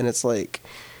off and it's like,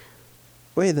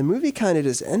 wait, the movie kind of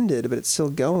just ended, but it's still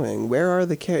going. Where are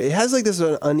the characters? It has like this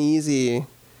uneasy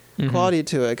quality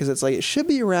to it because it's like it should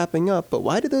be wrapping up, but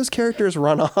why did those characters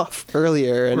run off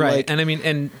earlier? And right, like, and I mean,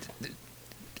 and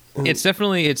it's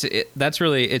definitely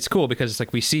it's cool because it's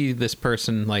like we see this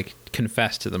person like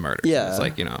confess to the murder. Yeah, it's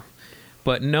like, you know,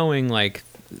 but knowing like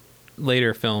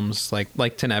later films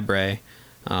like Tenebrae,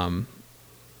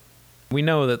 we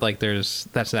know that like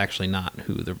that's actually not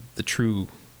who the true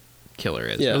killer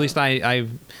is. Yeah. Or at least I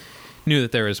knew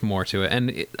that there was more to it,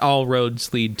 and all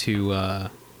roads lead to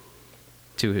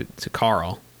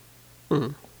Carl,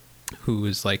 who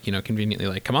is like, you know, conveniently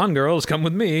like, come on girls, come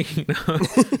with me, you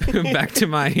know, back to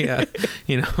my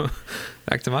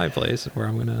back to my place where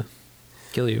I'm gonna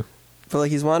kill you. But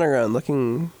like he's wandering around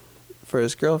looking for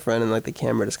his girlfriend and like the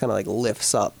camera just kind of like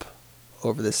lifts up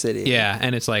over the city. Yeah,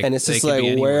 and it's like, and it's just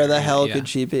like, where the hell could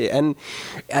she be? And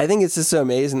I think it's just so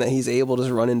amazing that he's able to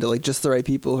just run into like just the right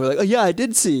people who are like, oh yeah, I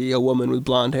did see a woman with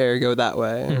blonde hair go that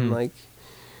way, and like,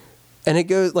 and it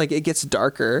goes like it gets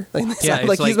darker. Like,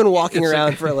 like he's been walking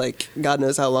around for like God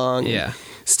knows how long. Yeah,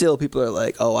 still people are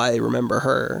like, oh, I remember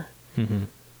her. Mm-hmm.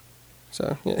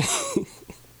 So yeah,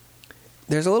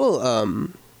 there's a little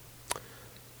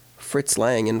Fritz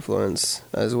Lang influence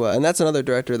as well, and that's another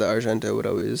director that Argento would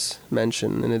always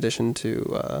mention in addition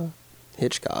to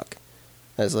Hitchcock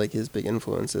as like his big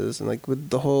influences. And like with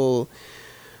the whole,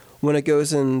 when it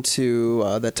goes into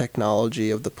the technology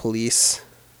of the police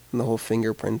and the whole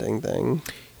fingerprinting thing,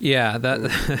 yeah,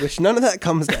 that which none of that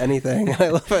comes to anything. I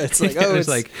love it. It's like, oh, it's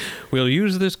like, we'll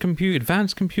use this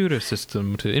advanced computer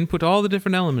system to input all the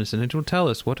different elements and it will tell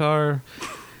us what our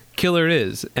killer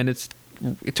is, and it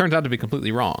turns out to be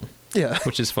completely wrong. Yeah,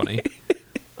 which is funny.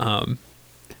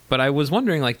 But I was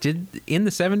wondering, like, in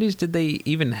the 70s, did they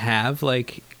even have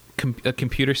like a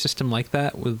computer system like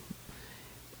that? With,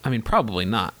 I mean, probably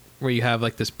not. Where you have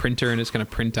like this printer and it's going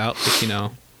to print out, like, you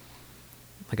know,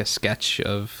 like a sketch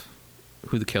of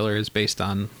who the killer is based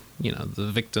on, you know, the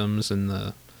victims and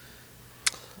the.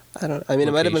 I mean,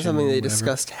 it might have been something they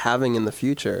discussed having in the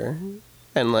future,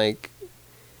 and like.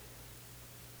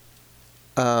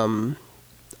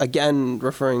 Again,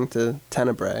 referring to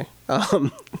Tenebrae,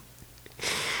 like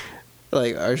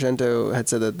Argento had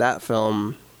said that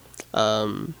film,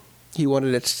 he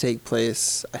wanted it to take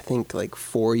place, I think, like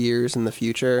 4 years in the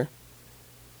future.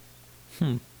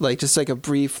 Like just like a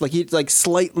brief, like he like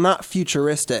not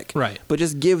futuristic, right? But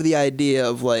just give the idea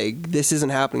of like this isn't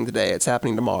happening today; it's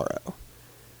happening tomorrow,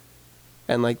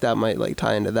 and like that might like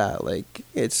tie into that. Like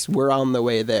we're on the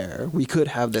way there. We could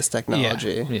have this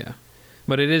technology, yeah.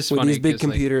 But it is with funny these big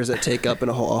computers that take up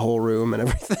a whole room and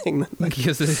everything.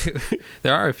 Because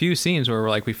there are a few scenes where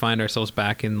we find ourselves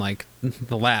back in like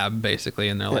the lab basically,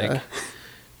 and they're like,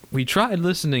 we tried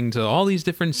listening to all these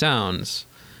different sounds,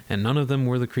 and none of them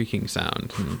were the creaking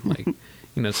sound. And like,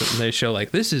 you know, so they show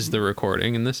like this is the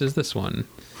recording and this is this one,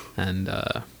 and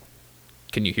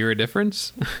can you hear a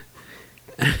difference?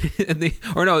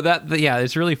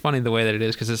 It's really funny the way that it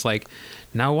is, because it's like,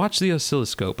 now watch the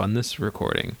oscilloscope on this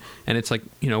recording, and it's like,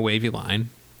 you know, wavy line.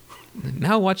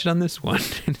 Now watch it on this one,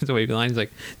 and it's a wavy line. He's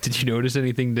like, did you notice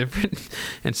anything different?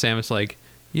 And Sam is like,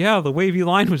 yeah, the wavy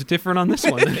line was different on this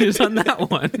one than it is on that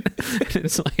one. And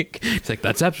it's like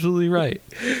that's absolutely right.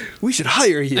 We should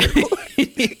hire you.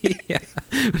 Yeah,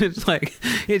 but it's like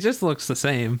it just looks the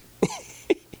same.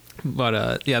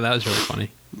 But yeah, that was really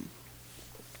funny.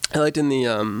 I liked in the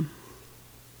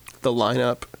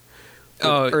lineup.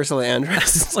 Ursula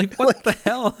Andress. It's like, what the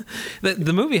hell?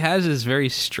 The movie has this very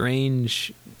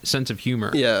strange sense of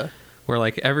humor. Yeah. Where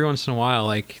like every once in a while,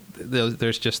 like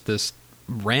there's just this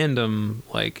random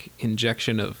like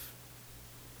injection of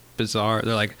bizarre.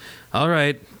 They're like, all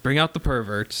right, bring out the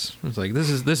perverts. It's like, this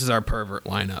is our pervert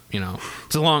lineup.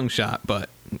 It's a long shot, but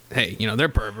hey, they're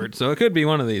perverts, so it could be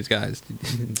one of these guys.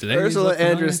 Ursula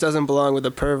Andress doesn't belong with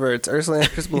the perverts. Ursula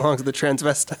Andress belongs with the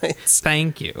transvestites.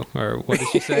 Thank you. Or what did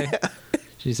she say? Yeah.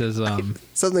 She says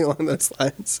something along those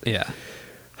lines. Yeah.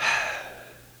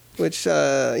 Which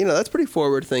that's pretty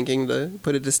forward thinking to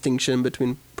put a distinction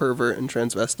between pervert and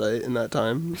transvestite in that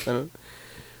time.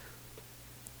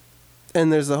 And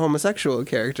there's the homosexual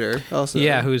character also.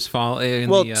 Yeah, who's falling.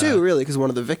 Two really, because one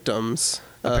of the victims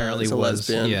apparently is a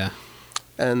lesbian. Yeah.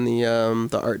 And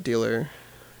the art dealer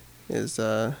is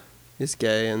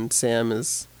gay, and Sam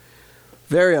is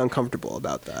very uncomfortable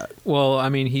about that. Well, I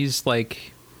mean, he's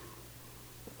like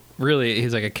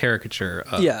a caricature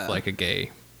of like a gay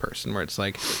person, where it's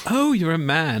like, oh, you're a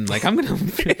man, like I'm gonna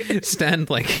stand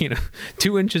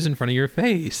 2 inches in front of your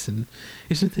face, and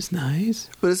isn't this nice?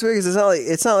 But it's weird because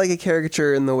it's not like a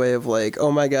caricature in the way of like,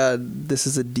 oh my god, this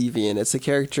is a deviant. It's a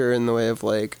caricature in the way of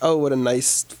like, oh, what a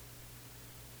nice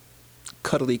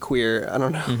cuddly queer. I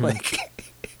don't know. Mm-hmm.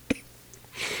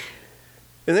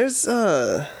 And there's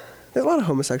a lot of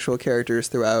homosexual characters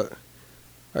throughout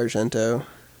Argento.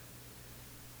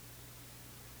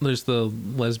 There's the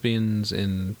lesbians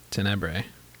in Tenebrae,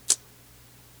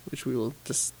 which we will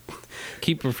just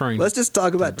keep referring. Let's just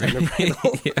talk about Tenebrae.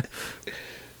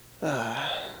 Yeah.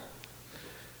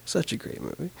 Such a great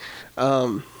movie.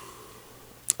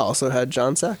 Also had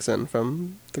John Saxon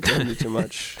from The Girl Knew Too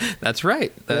Much. That's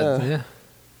right. Yeah.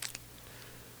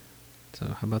 So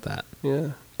how about that?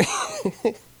 Yeah.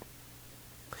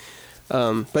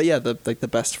 But yeah, the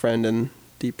best friend in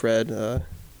Deep Red,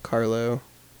 Carlo,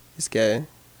 is gay.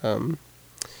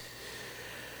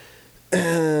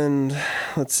 And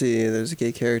let's see, there's a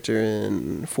gay character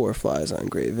in Four Flies on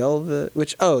Grey Velvet,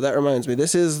 which, that reminds me,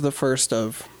 this is the first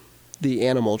of the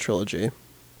Animal trilogy.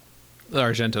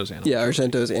 Argento's Animal. Yeah,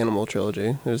 Argento's Animal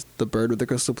trilogy. There's The Bird with the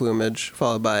Crystal Plumage,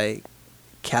 followed by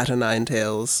Cat o' Nine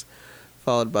Tails,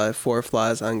 followed by Four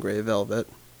Flies on Grey Velvet.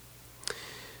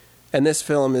 And this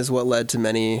film is what led to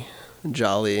many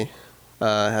Jolly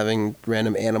having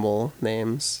random animal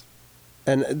names.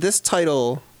 And this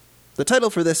title, the title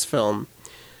for this film,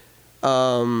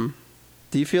 do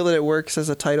you feel that it works as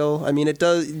a title? I mean, it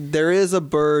does. There is a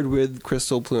bird with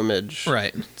crystal plumage,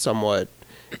 right? Somewhat.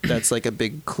 That's like a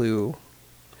big clue.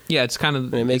 Yeah, it's kind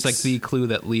of it's like the clue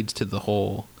that leads to the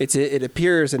whole. It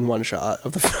appears in one shot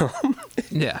of the film.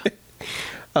 Yeah.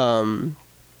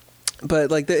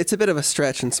 But it's a bit of a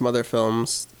stretch in some other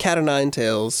films. Cat o' Nine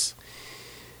Tails.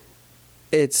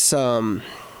 It's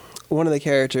one of the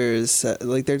characters,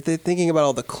 they're thinking about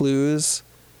all the clues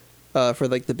for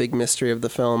the big mystery of the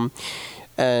film,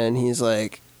 and he's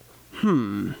like,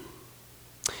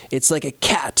 it's like a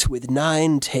cat with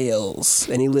 9 tails,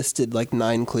 and he listed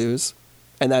 9 clues,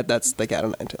 and that's the Cat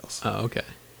o' Nine Tails. Oh, okay.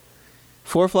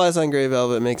 Four Flies on Grey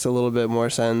Velvet makes a little bit more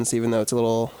sense, even though it's a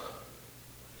little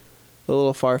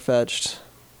far-fetched.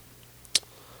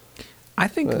 I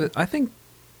think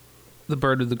The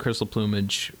Bird with the Crystal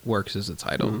Plumage works as a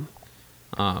title. Mm-hmm.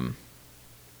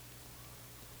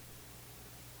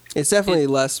 It's definitely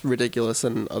less ridiculous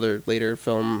than other later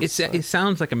films. It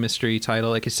sounds like a mystery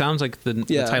title. It sounds like the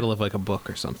title of a book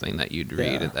or something that you'd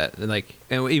read. And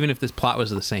even if this plot was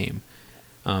the same,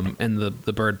 and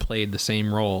the bird played the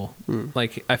same role,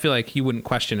 I feel like you wouldn't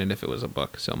question it if it was a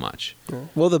book so much. Yeah.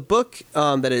 Well, the book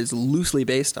that is loosely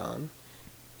based on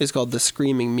is called The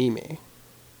Screaming Mimi.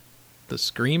 The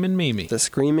Screaming Mimi. The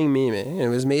Screaming Mimi. And it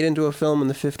was made into a film in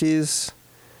the 50s,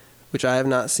 which I have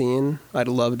not seen. I'd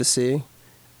love to see.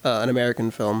 An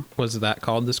American film. Was that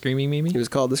called The Screaming Mimi? It was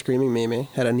called The Screaming Mimi.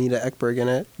 Had Anita Ekberg in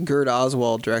it. Gerd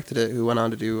Oswald directed it, who went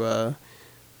on to do The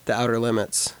Outer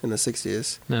Limits in the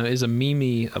 60s. Now, is a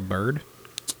Mimi a bird,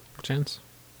 chance?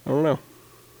 I don't know.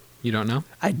 You don't know?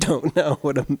 I don't know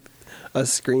what a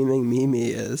Screaming Mimi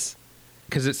is.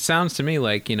 Because it sounds to me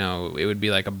like, it would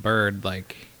be like a bird, so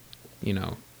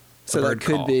that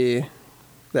could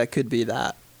be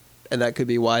that. And that could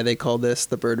be why they call this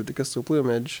The Bird with the Crystal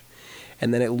Plumage.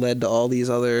 And then it led to all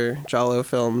these other Giallo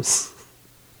films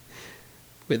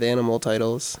with animal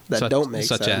titles that don't make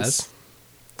sense.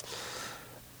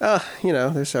 Such as?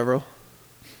 There's several.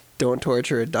 Don't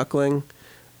Torture a Duckling,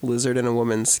 Lizard in a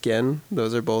Woman's Skin.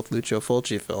 Those are both Lucio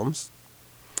Fulci films.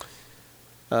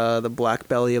 The Black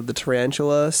Belly of the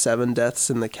Tarantula, 7 Deaths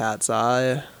in the Cat's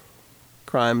Eye,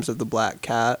 Crimes of the Black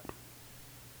Cat.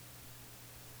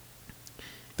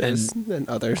 And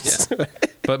others. Yeah.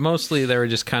 But mostly they were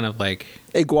just kind of like...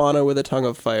 Iguana with a Tongue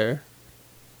of Fire.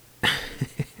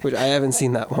 Which I haven't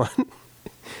seen that one.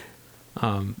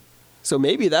 So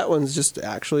maybe that one's just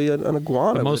actually an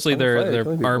iguana. But mostly it's on fire. That they're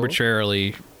would be cool.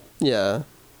 arbitrarily Yeah.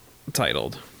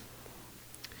 titled.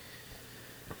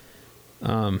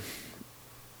 I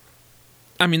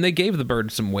mean, they gave the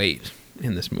bird some weight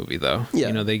in this movie, though. Yeah.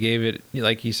 You know, they gave it,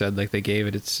 like you said, like they gave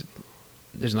it,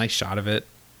 there's a nice shot of it.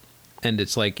 And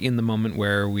it's like in the moment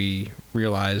where we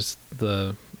realize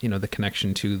the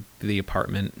connection to the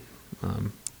apartment.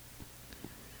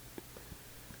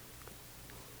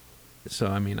 So,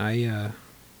 I mean, I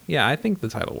think the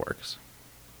title works.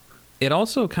 It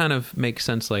also kind of makes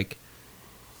sense, like,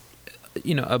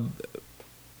 I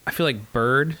feel like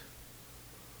bird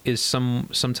is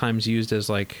sometimes used as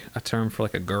like a term for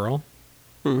like a girl.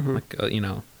 Mm-hmm. Like,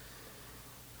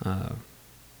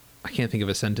 I can't think of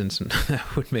a sentence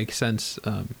that would make sense.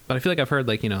 But I feel like I've heard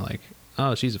like, like,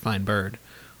 oh, she's a fine bird,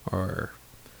 or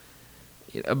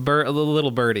a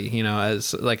little birdie,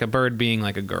 as like a bird being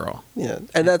like a girl. Yeah.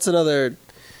 And that's another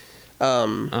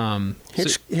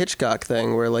Hitchcock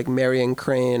thing where like Marion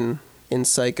Crane in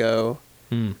Psycho,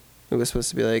 it was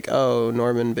supposed to be like, oh,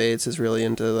 Norman Bates is really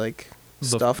into like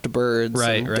stuffed birds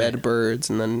and dead birds,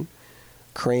 and then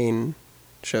Crane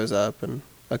shows up, and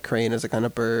a crane is a kind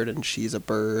of bird, and she's a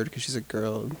bird because she's a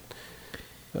girl.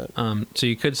 But, so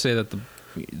you could say that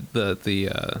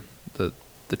the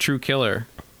true killer,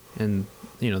 and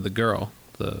the girl,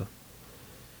 I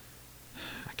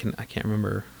can't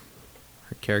remember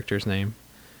her character's name,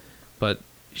 but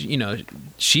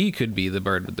she could be the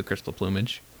bird with the crystal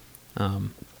plumage,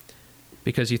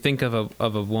 because you think of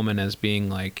a woman as being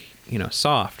like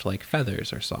soft, like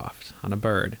feathers are soft on a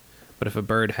bird, but if a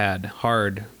bird had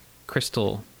hard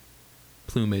crystal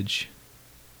plumage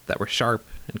that were sharp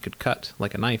and could cut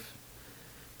like a knife,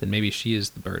 then maybe she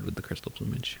is the bird with the crystal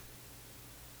plumage.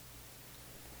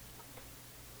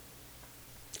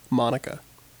 Monica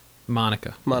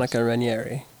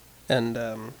Ranieri and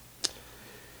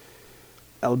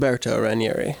Alberto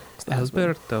Ranieri.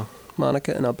 Alberto.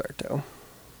 Monica and Alberto.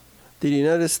 Did you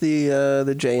notice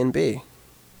the J and B?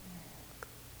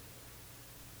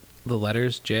 The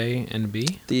letters J and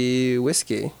B? The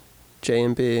whiskey, J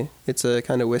and B. It's a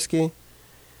kind of whiskey.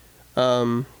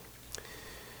 The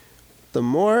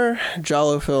more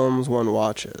Giallo films one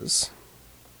watches,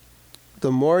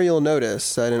 the more you'll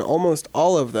notice that in almost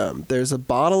all of them, there's a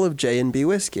bottle of J and B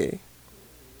whiskey.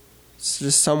 It's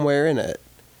just somewhere in it.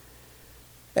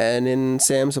 And in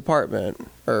Sam's apartment,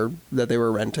 or that they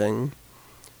were renting,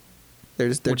 they're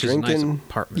Which drinking. Is a nice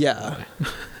apartment, yeah.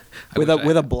 With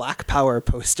a Black Power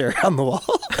poster on the wall.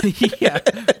 Yeah,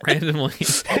 randomly.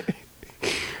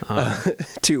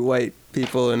 Two white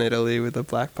people in Italy with a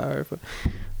Black Power,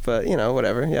 but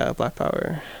whatever. Yeah, Black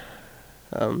Power.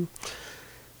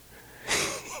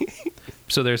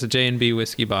 So there's a J&B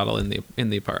whiskey bottle in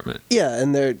the apartment. Yeah,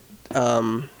 and they're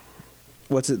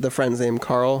what's it? The friend's name,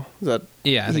 Carl. Is that?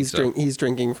 Yeah, I think so. He's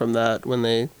drinking from that when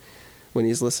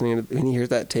he's listening when he hears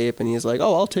that tape, and he's like,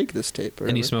 "Oh, I'll take this tape."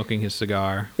 And he's smoking his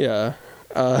cigar. Yeah,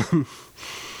 but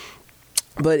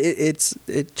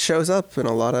it shows up in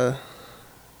a lot of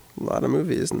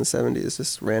movies in the 70s.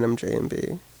 This random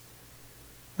J&B,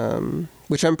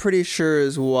 which I'm pretty sure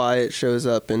is why it shows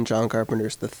up in John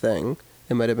Carpenter's The Thing.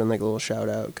 It might have been like a little shout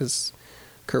out because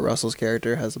Kurt Russell's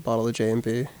character has a bottle of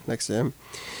J&B next to him.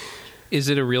 Is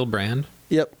it a real brand?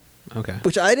 Yep. Okay.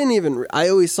 Which I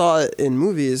always saw it in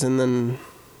movies, and then,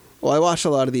 I watched a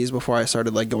lot of these before I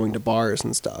started like going to bars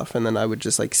and stuff, and then I would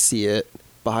just like see it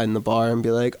behind the bar and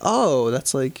be like, oh,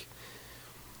 that's like,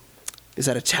 is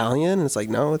that Italian? And it's like,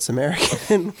 no, it's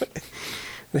American.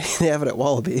 They have it at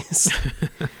Wallabies.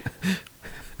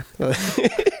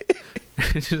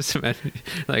 Just imagine,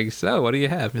 like, so what do you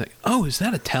have? You're like, oh, is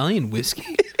that Italian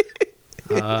whiskey?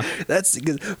 That's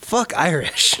good. Fuck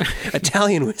Irish.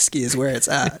 Italian whiskey is where it's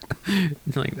at.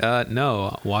 Like,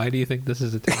 no. Why do you think this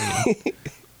is Italian?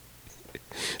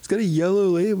 It's got a yellow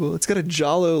label. It's got a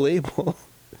Giallo label.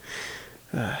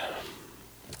 I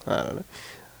don't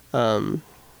know.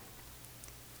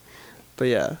 But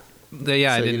yeah.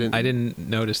 Yeah, So I didn't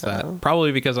notice that.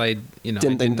 Probably because I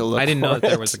didn't know that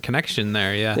there was a connection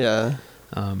there. Yeah. Yeah.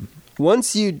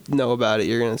 Once you know about it,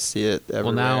 you're gonna see it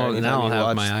everywhere. Well, now I'll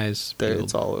have my eyes peeled.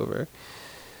 It's all over.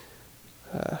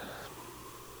 The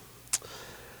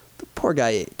poor guy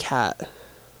ate cat.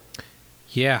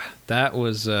 Yeah,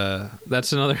 that's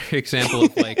another example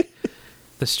of like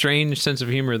the strange sense of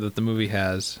humor that the movie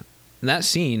has. And that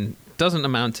scene doesn't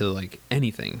amount to like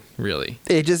anything really.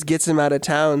 It just gets him out of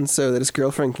town so that his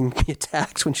girlfriend can be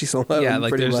attacked when she's alone. Yeah, like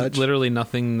pretty there's much. literally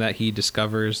nothing that he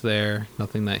discovers there,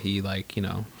 nothing that he like, you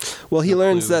know. Well, he no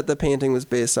learns clue. that the painting was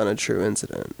based on a true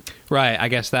incident. Right, I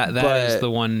guess that is But the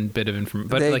one bit of information.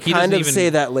 But they like he kind doesn't of even say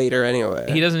that later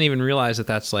anyway. he doesn't even realize that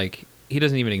that's like he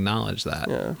doesn't even acknowledge that.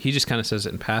 Yeah. He just kind of says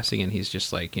it in passing, and he's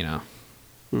just like, you know,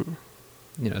 you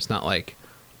know, it's not like,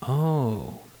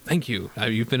 oh, thank you,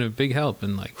 you've been a big help,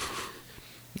 and like,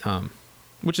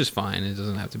 which is fine. It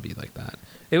doesn't have to be like that.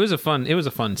 It was a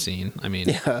fun scene. I mean,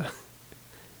 Yeah.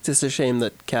 It's just a shame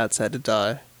that cats had to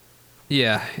die.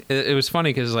 yeah, it was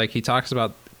funny because like he talks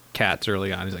about cats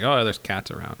early on. He's like, oh, there's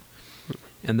cats around,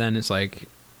 and then it's like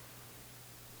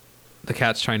the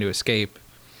cat's trying to escape.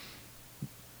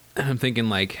 And I'm thinking,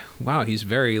 like, wow, he's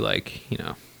very, like, you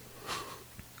know,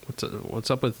 what's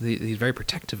up with he's very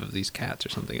protective of these cats or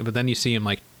something. But then you see him,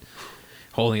 like,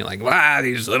 holding it, like, wow,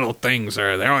 these little things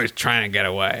they're always trying to get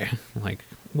away. I'm like,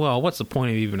 well, what's the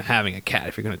point of even having a cat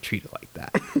if you're going to treat it like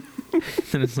that?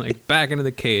 And it's like, back into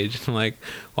the cage. I'm like,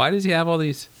 why does he have all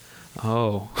these?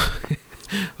 Oh,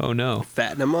 oh no.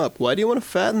 Fatten them up. Why do you want to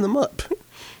fatten them up?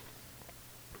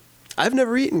 I've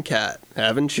never eaten cat,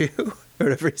 haven't you? Or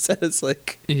whatever he says,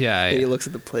 like, Yeah. and he looks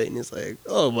at the plate and he's like,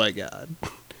 oh my God.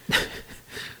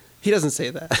 He doesn't say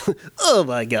that. Oh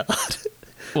my God.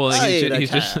 Well, I ate a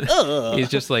he's just cat. Ugh. he's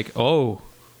just like, oh.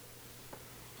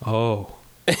 Or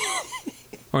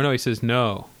no, he says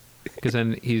no, because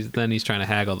then he's trying to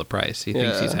haggle the price. He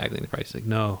thinks he's Yeah. haggling the price. He's like,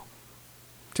 no.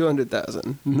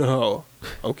 200,000. No.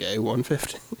 Okay,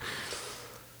 150.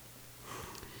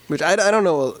 Which I don't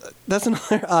know. That's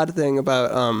another odd thing about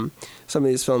some of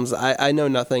these films. I know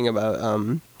nothing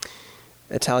about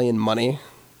Italian money.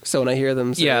 So when I hear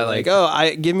them say, Yeah, like,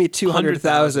 like, give me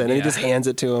 200,000, and he yeah. just hands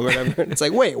it to him or whatever. It's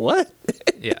like, wait, what?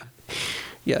 Yeah.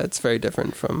 Yeah, it's very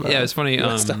different from Yeah, it's funny.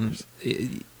 US dollars.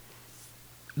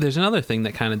 There's another thing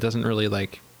that kind of doesn't really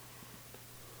like.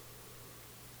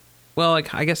 Well,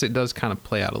 like I guess it does kind of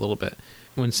play out a little bit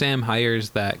when Sam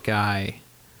hires that guy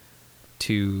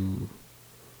to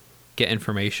get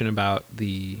information about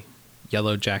the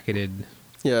yellow jacketed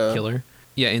Yeah. killer.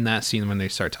 Yeah, in that scene when they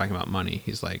start talking about money,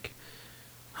 he's like,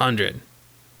 100,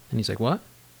 and he's like, what?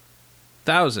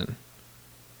 1,000.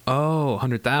 Oh,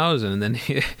 100,000, and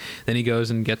then he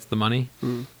goes and gets the money.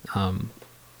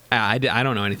 I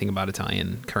don't know anything about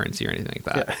Italian currency or anything like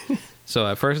that. Yeah. So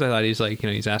at first I thought he's like, you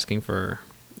know, he's asking for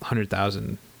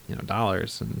 100,000, you know,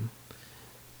 dollars,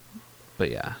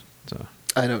 but yeah, so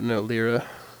I don't know lira.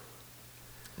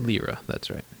 lira,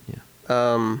 that's right. Yeah.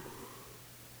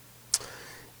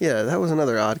 Yeah, that was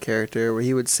another odd character where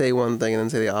he would say one thing and then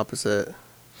say the opposite.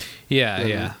 Yeah, Mhm.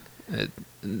 yeah.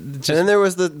 And then there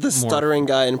was the stuttering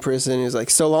guy in prison who's like,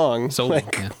 so long. So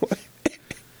like,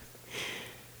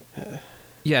 long,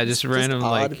 yeah, just random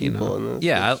odd like, you people know. in this.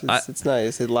 Yeah, It's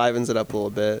nice. It livens it up a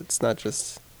little bit. It's not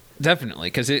just... definitely,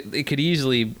 because it could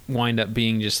easily wind up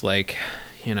being just like,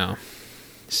 you know,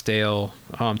 stale.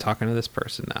 Oh, I'm talking to this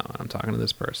person now. I'm talking to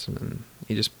this person, and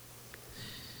you just,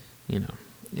 you know,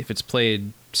 if it's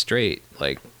played straight,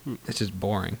 like it's just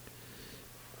boring.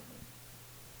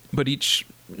 But each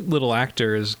little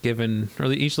actor is given, or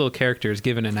each little character is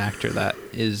given an actor that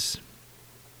is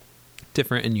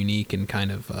different and unique, and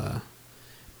kind of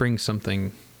brings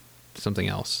something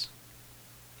else.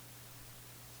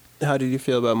 How did you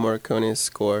feel about Morricone's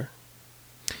score?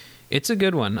 It's a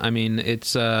good one. I mean,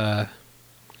 it's for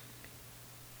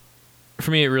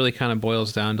me, it really kind of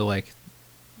boils down to like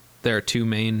there are two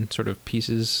main sort of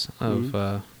pieces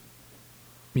of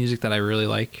music that I really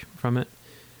like from it.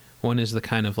 One is the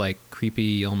kind of like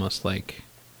creepy, almost like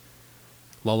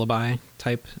lullaby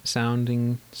type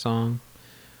sounding song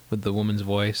with the woman's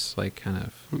voice, like kind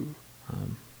of.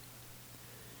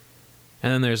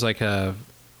 And then there's like a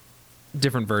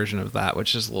different version of that,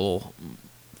 which is a little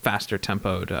faster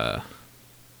tempoed.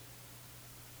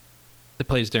 It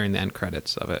plays during the end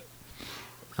credits of it.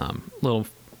 Little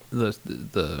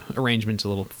the arrangement's a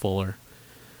little fuller.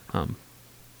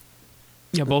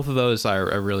 Yeah, both of those I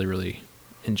really really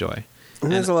enjoy.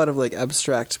 And there's a lot of like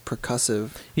abstract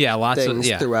percussive Lots things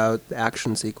of throughout the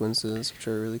action sequences, which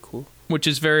are really cool. which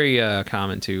is very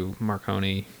common to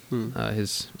Morricone.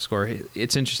 His score.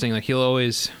 It's interesting. Like he'll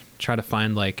always try to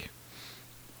find like.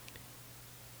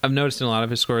 I've noticed in a lot of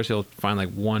his scores, he'll find like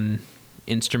one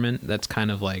instrument that's kind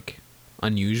of like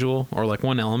unusual, or like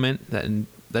one element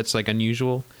that's like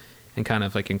unusual, and kind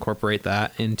of like incorporate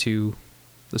that into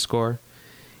the score.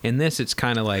 In this, it's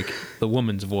kind of like the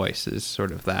woman's voice is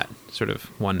sort of that sort of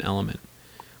one element,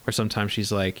 where sometimes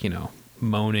she's like, you know,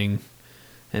 moaning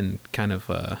and kind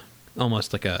of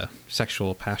almost like a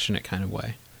sexual, passionate kind of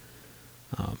way.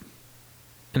 And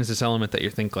it's this element that you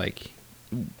think like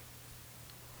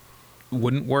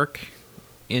wouldn't work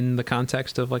in the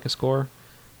context of like a score,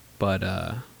 but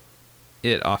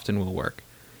it often will work.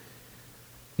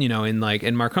 You know, in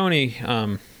Marconi,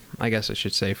 I guess I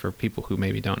should say for people who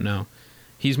maybe don't know,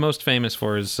 he's most famous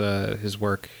for his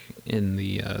work in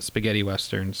the spaghetti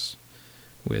westerns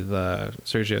with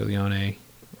Sergio Leone.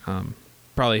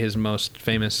 Probably his most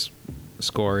famous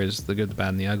score is The Good, the Bad,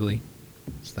 and the Ugly.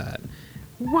 It's that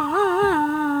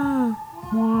wah,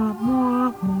 wah,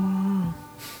 wah, wah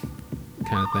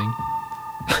kind of thing.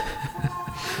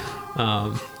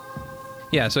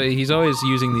 Yeah, so he's always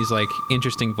using these like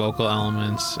interesting vocal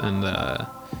elements and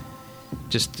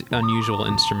just unusual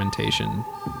instrumentation.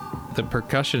 The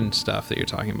percussion stuff that you're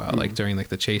talking about, like during like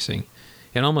the chasing,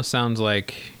 it almost sounds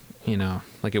like, you know,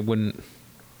 like it wouldn't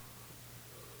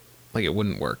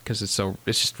work because it's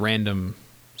just random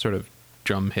sort of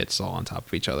drum hits all on top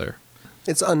of each other.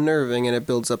 It's unnerving and it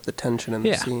builds up the tension in the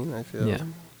Yeah. scene, I feel. Yeah.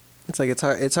 It's like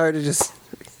it's hard to just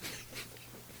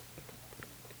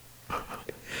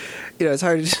it's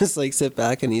hard to just like sit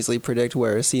back and easily predict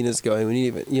where a scene is going when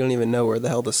you don't even know where the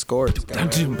hell the score is going.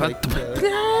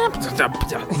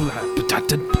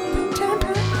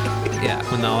 Yeah,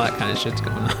 when all that kind of shit's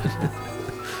going on.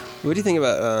 What do you think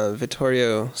about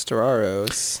Vittorio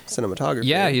Storaro's cinematography?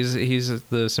 Yeah, he's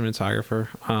the cinematographer.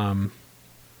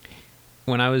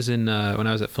 When I was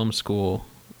at film school,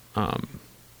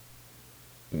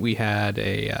 we had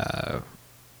in our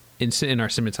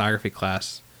cinematography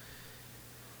class.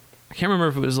 I can't remember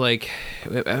if it was like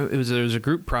it was a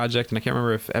group project, and I can't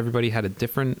remember if everybody had a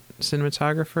different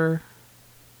cinematographer.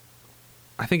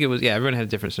 I think it was, yeah, everyone had a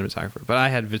different cinematographer, but I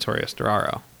had Vittorio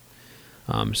Storaro.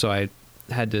 So I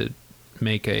had to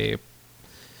make a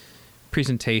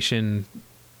presentation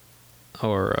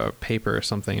or a paper or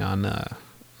something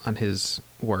on his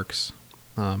works.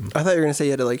 I thought you were going to say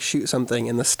you had to like shoot something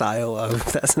in the style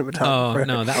of that cinematographer. Oh,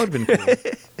 no, that would have been cool.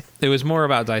 It was more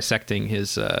about dissecting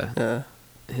his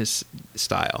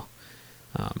style.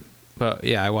 But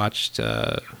yeah, I watched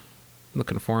The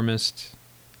Conformist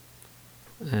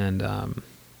and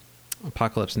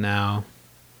Apocalypse Now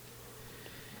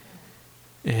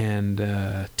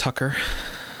and Tucker,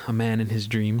 A Man in His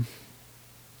Dream.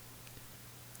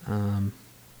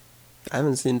 I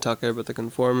haven't seen Tucker, but The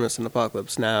Conformist and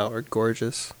Apocalypse Now are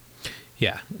gorgeous.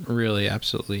 Yeah, really,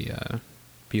 absolutely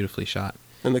beautifully shot.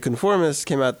 And The Conformist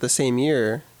came out the same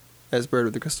year as Bird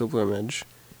with the Crystal Plumage.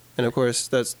 And of course,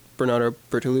 that's Bernardo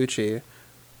Bertolucci,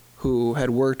 who had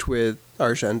worked with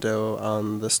Argento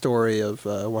on the story of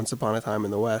Once Upon a Time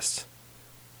in the West.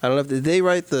 I don't know, did they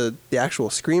write the actual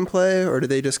screenplay, or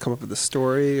did they just come up with the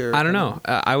story? Or I don't know.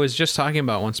 I was just talking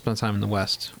about Once Upon a Time in the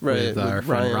West with our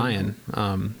friend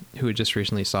Ryan, who had just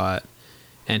recently saw it.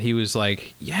 And he was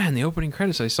like, yeah, in the opening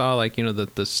credits, I saw like, you know,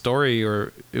 the story,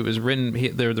 or it was written,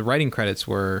 the writing credits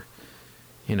were,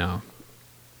 you know,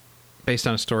 based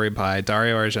on a story by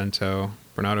Dario Argento,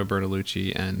 Bernardo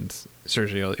Bertolucci, and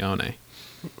Sergio Leone.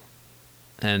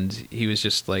 And he was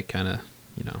just like kind of,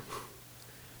 you know,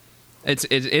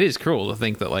 it is cruel to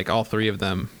think that like all three of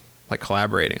them like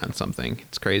collaborating on something.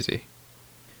 It's crazy.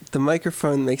 The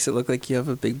microphone makes it look like you have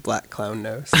a big black clown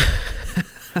nose.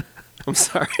 I'm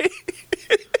sorry.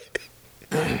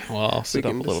 Well, I'll sit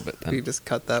up a little bit then. We can just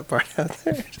cut that part out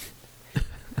there.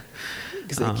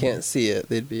 Because they can't see it.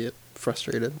 They'd be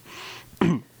frustrated.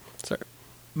 Sorry.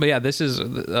 But yeah, this is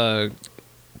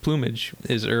Plumage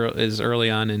is early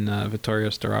on in Vittorio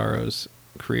Storaro's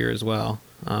career as well.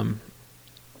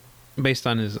 Based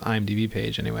on his IMDb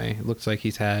page, anyway, it looks like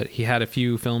he had a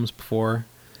few films before,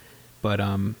 but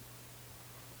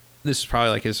this is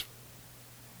probably like his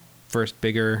first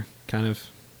bigger kind of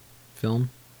film.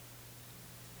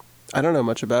 I don't know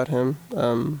much about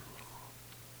him.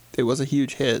 It was a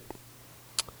huge hit,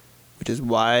 which is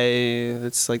why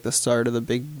it's like the start of the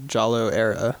big Giallo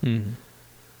era. Mm-hmm.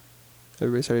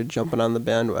 Everybody started jumping on the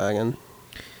bandwagon.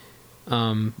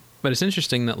 But it's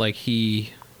interesting that like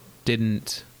he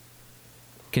didn't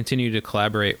continue to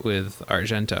collaborate with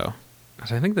Argento.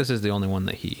 So I think this is the only one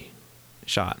that he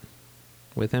shot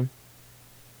with him.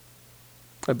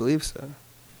 I believe so.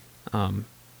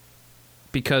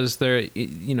 Because there,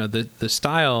 you know, the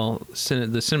style, the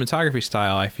cinematography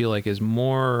style, I feel like is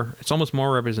more. It's almost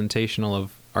more representational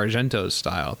of Argento's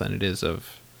style than it is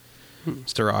of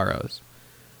Storaro's,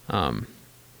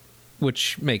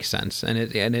 which makes sense. And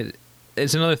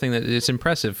it's another thing that it's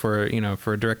impressive for, you know,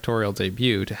 for a directorial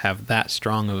debut to have that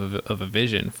strong of a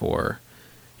vision for,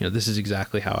 you know, this is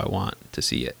exactly how I want to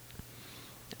see it.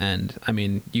 And I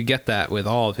mean, you get that with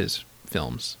all of his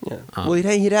films. Yeah. Well,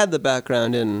 he'd had the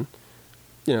background in,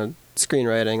 you know,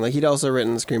 screenwriting. Like, he'd also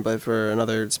written the screenplay for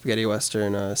another spaghetti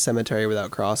western, Cemetery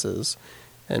Without Crosses,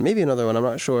 and maybe another one, I'm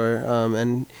not sure.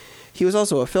 And he was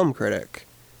also a film critic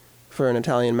for an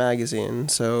Italian magazine,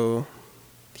 so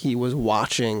he was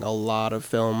watching a lot of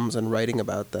films and writing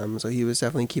about them. So he was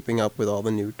definitely keeping up with all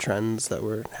the new trends that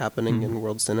were happening in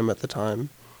world cinema at the time.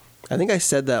 I think I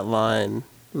said that line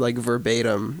like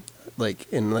verbatim,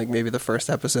 like in like maybe the first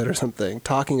episode or something,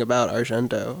 talking about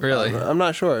Argento. Really? I'm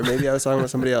not sure. Maybe I was talking about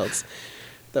somebody else.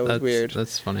 That's weird.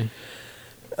 That's funny.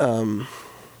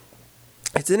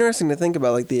 It's interesting to think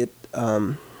about, like, the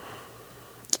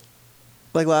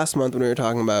like last month when we were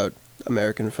talking about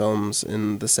American films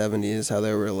in the 70s, how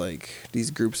there were like these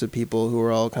groups of people who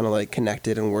were all kind of like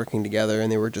connected and working together,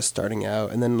 and they were just starting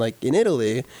out. And then like in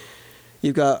Italy,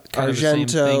 you've got Kind of the same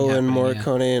thing Argento and happening,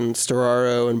 Morricone and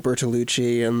Storaro and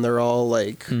Bertolucci, and they're all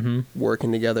like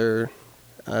working together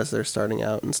as they're starting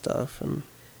out and stuff. And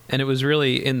it was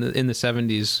really in the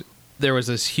 70s, there was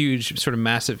this huge sort of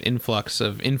massive influx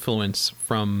of influence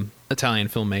from Italian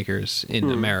filmmakers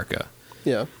in America.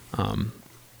 yeah.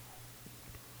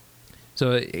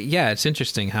 So yeah, it's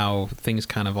interesting how things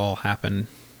kind of all happen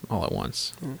all at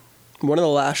once. One of the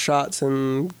last shots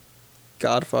in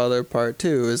Godfather Part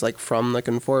 2 is like from The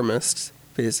Conformist,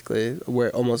 basically,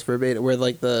 where almost verbatim, where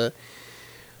like the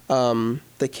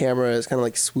camera is kind of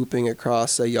like swooping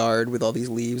across a yard with all these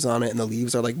leaves on it, and the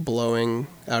leaves are like blowing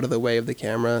out of the way of the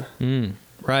camera.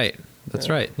 Right. That's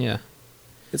right. Yeah.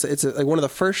 It's like one of the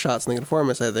first shots in The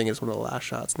Conformist. I think it's one of the last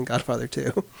shots in Godfather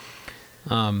 2.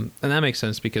 And that makes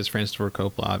sense because Francis Ford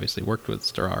Coppola obviously worked with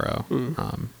Storaro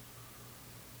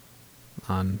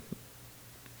on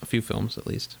a few films at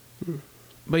least.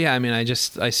 But yeah, I mean, I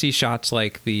see shots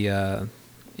like the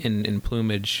in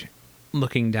Plumage,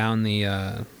 looking down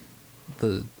the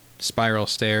spiral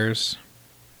stairs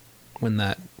when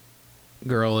that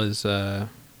girl is Oh,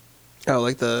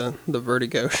 like the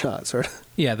Vertigo shot, sort of.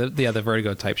 yeah, the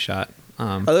Vertigo type shot.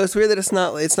 Although it's weird that it's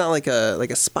not like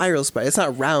a spiral. It's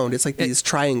not round. It's like these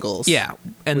triangles. Yeah,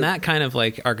 and that kind of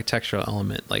like architectural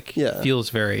element feels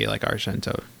very like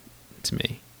Argento to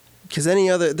me. Because any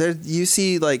other you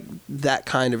see like that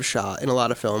kind of shot in a lot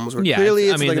of films where Yeah, clearly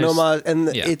I it's mean, like an there's- homage,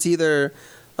 and yeah. it's either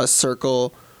a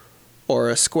circle or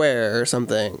a square or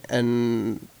something.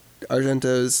 And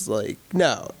Argento's like,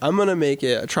 no, I'm gonna make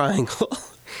it a triangle.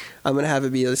 I'm gonna have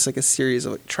it be just like a series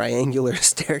of like, triangular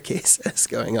staircases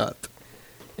going up.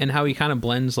 And how he kind of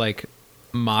blends like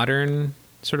modern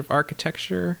sort of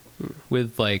architecture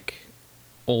with like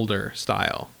older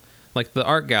style. Like the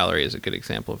art gallery is a good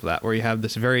example of that, where you have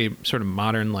this very sort of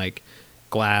modern like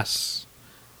glass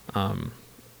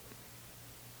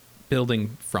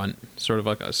building front, sort of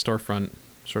like a storefront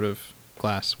sort of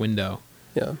glass window.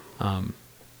 Yeah.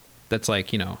 That's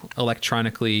like,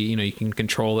 electronically, you can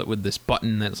control it with this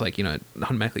button that's like, it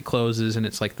automatically closes, and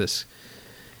it's like this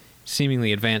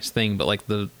seemingly advanced thing, but like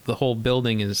the whole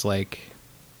building is like,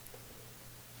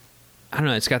 I don't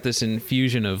know, it's got this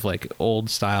infusion of like old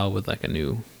style with like a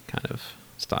new kind of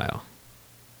style.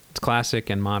 It's classic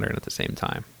and modern at the same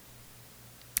time.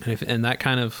 And that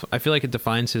kind of, I feel like it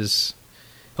defines his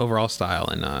overall style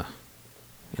in a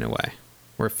way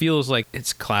where it feels like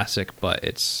it's classic, but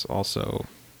it's also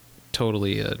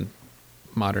totally a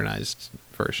modernized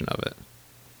version of it.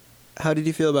 How did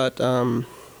you feel about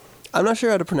I'm not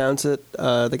sure how to pronounce it,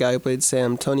 the guy who played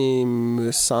Sam, Tony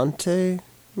Musante,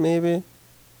 maybe?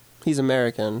 He's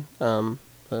American, but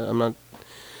I'm not...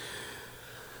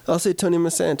 I'll say Tony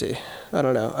Musante. I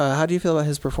don't know. How do you feel about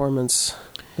his performance?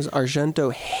 Because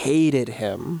Argento hated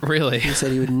him. Really? He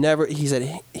said he would never... He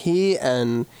said he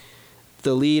and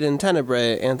the lead in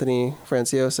Tenebrae, Anthony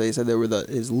Franciosa, he said they were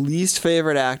his least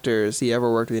favorite actors he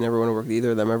ever worked with. He never want to work with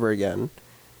either of them ever again.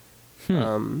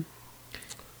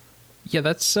 Yeah,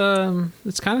 that's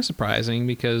it's kind of surprising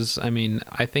because I mean,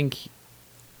 I think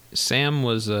Sam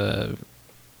was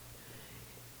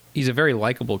he's a very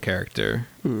likable character.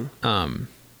 And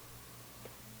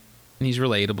he's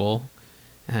relatable,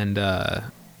 and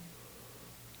I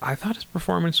thought his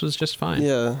performance was just fine.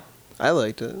 Yeah, I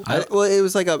liked it. Well, it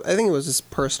was like I think it was just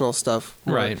personal stuff.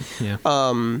 Right. Yeah.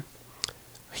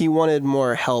 He wanted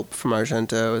more help from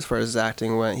Argento as far as his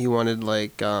acting went. He wanted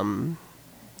like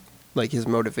his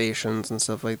motivations and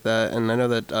stuff like that. And I know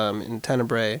that in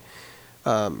Tenebrae,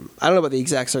 I don't know about the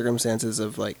exact circumstances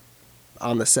of like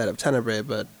on the set of Tenebrae,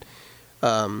 but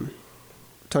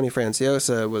Tony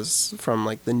Franciosa was from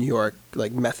like the New York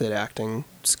like method acting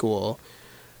school.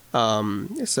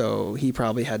 So he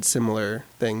probably had similar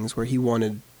things where he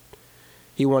wanted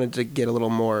to get a little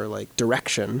more like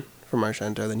direction from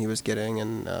Argento than he was getting,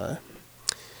 and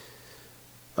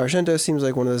Argento seems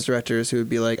like one of those directors who would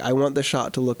be like, I want the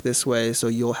shot to look this way, so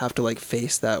you'll have to like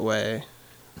face that way.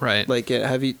 Right. Like,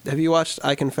 have you watched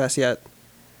I Confess yet?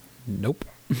 Nope.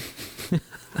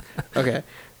 Okay.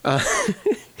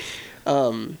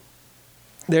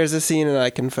 There's a scene in I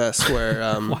Confess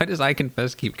where Why does I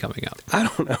Confess keep coming up? I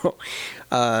don't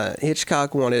know.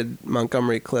 Hitchcock wanted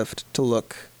Montgomery Clift to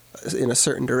look in a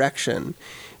certain direction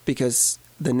because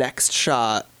the next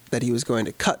shot that he was going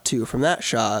to cut to from that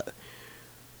shot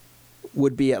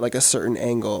would be at like a certain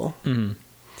angle. Mm-hmm.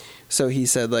 So he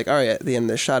said, like, all right, at the end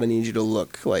of the shot, I need you to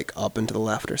look like up and to the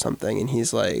left or something. And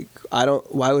he's like,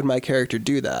 why would my character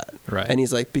do that? Right. And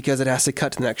he's like, because it has to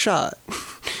cut to the next shot.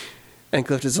 And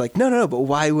Clift is like, no, but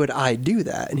why would I do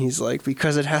that? And he's like,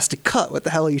 because it has to cut. What the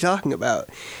hell are you talking about?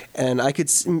 And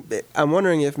I'm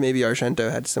wondering if maybe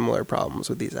Argento had similar problems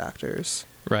with these actors.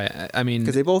 Right. I mean,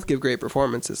 because they both give great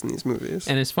performances in these movies.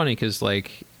 And it's funny because,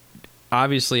 like,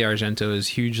 obviously Argento is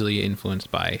hugely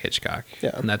influenced by Hitchcock.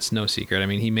 Yeah. And that's no secret. I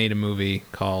mean, he made a movie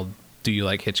called Do You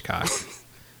Like Hitchcock?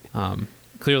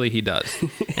 Clearly he does.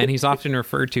 And he's often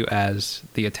referred to as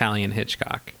the Italian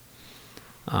Hitchcock.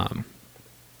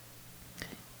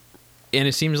 And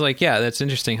it seems like, yeah, that's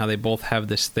interesting how they both have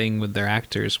this thing with their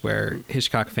actors where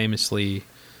Hitchcock famously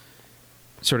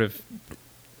sort of,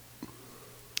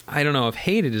 I don't know if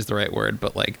hated is the right word,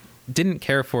 but like didn't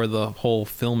care for the whole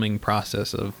filming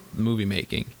process of movie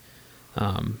making,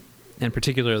 and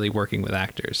particularly working with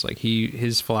actors. Like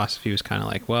his philosophy was kind of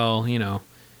like, well, you know,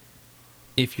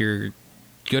 if you're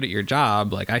good at your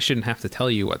job, like I shouldn't have to tell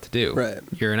you what to do. Right.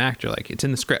 You're an actor, like it's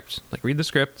in the script. Like read the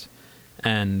script,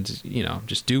 and you know,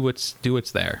 just do what's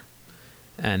there.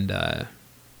 And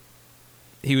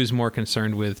he was more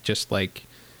concerned with just like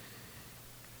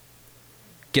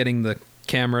getting the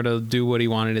camera to do what he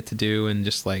wanted it to do, and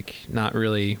just like not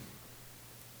really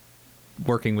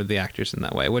working with the actors in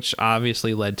that way, which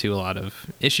obviously led to a lot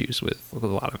of issues with a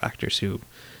lot of actors who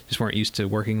just weren't used to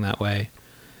working that way.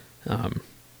 So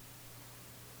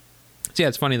yeah,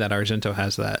 it's funny that Argento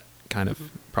has that kind of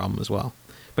problem as well.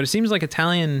 But it seems like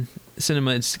Italian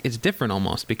cinema, it's different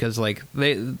almost, because like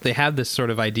they have this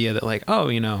sort of idea that like, oh,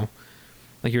 you know,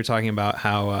 like you were talking about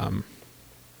how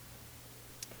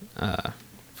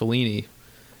Fellini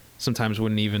sometimes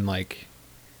wouldn't even like,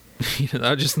 you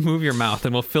know, just move your mouth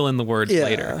and we'll fill in the words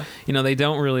later. You know, they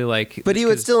don't really like. But he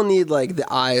would still need like the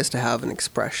eyes to have an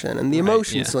expression, and the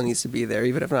emotion still needs to be there,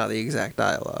 even if not the exact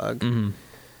dialogue.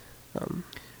 Mm-hmm.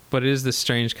 But it is this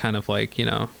strange kind of like, you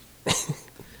know,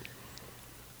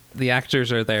 the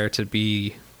actors are there to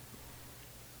be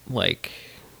like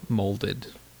molded.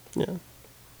 Yeah.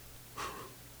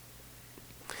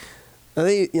 Now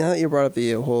that you brought up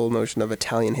the whole notion of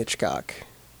Italian Hitchcock,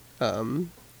 I mean,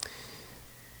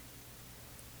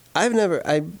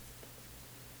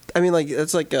 like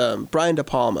it's like Brian De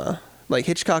Palma. Like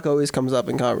Hitchcock always comes up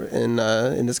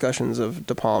in discussions of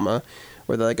De Palma,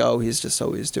 where they're like, oh, he's just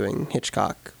always doing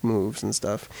Hitchcock moves and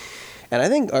stuff. And I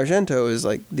think Argento is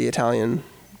like the Italian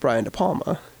Brian De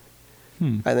Palma.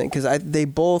 I think because they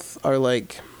both are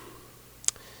like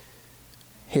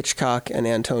Hitchcock and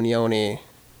Antonioni.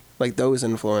 Like those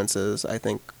influences, I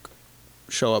think,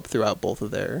 show up throughout both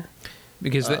of their.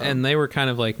 Because and they were kind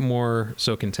of like more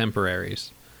so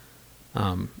contemporaries.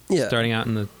 Starting out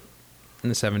in the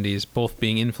 70s, both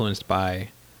being influenced by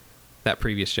that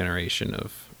previous generation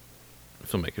of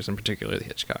filmmakers, in particular the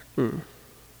Hitchcock.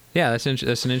 Yeah, that's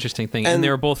an interesting thing. And they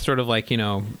were both sort of like, you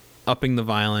know, upping the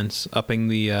violence, upping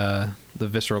the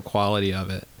visceral quality of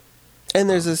it. And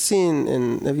there's a scene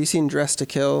have you seen Dressed to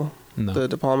Kill? No. The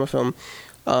De Palma film.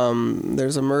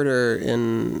 There's a murder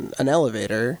in an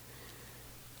elevator,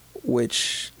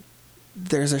 which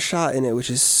there's a shot in it which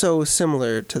is so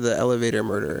similar to the elevator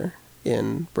murder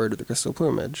in Bird of the Crystal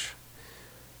Plumage.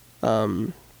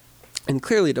 And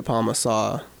clearly De Palma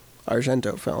saw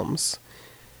Argento films.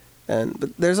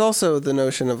 But there's also the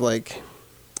notion of like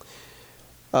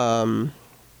Bird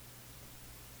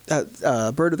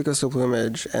of the Crystal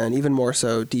Plumage, and even more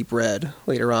so Deep Red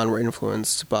later on, were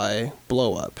influenced by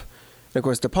Blow Up. And of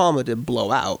course De Palma did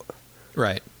Blow Out.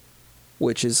 Right.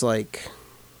 Which is like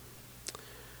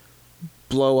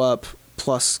Blow Up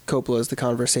plus Coppola's The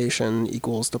Conversation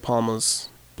equals De Palma's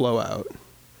Blowout.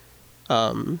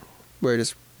 Where it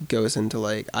just goes into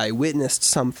like, I witnessed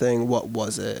something, what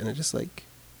was it? And it just like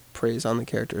preys on the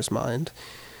character's mind.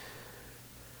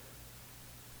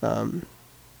 Like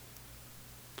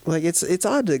it's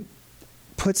odd to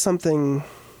put something.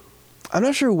 I'm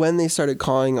not sure when they started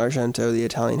calling Argento the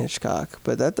Italian Hitchcock,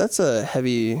 but that's a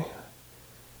heavy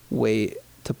weight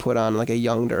to put on like a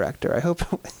young director. I hope,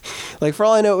 like for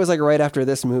all I know, it was like right after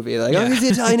this movie. Like, oh, he's the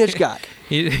Italian Hitchcock.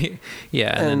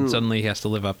 Yeah, and then suddenly he has to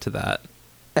live up to that.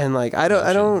 And like I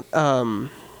don't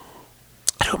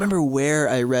remember where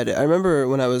I read it. I remember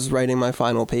when I was writing my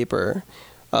final paper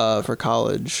for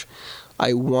college,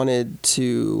 I wanted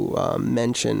to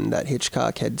mention that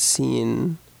Hitchcock had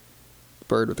seen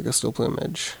Bird with the Crystal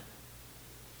Plumage,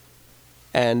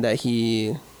 and that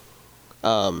he,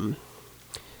 I'm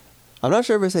not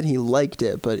sure if I said he liked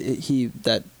it, but he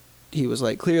was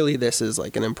like, clearly this is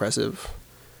like an impressive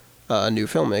new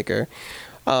filmmaker.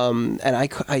 And I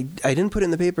didn't put it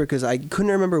in the paper because I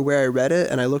couldn't remember where I read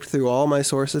it, and I looked through all my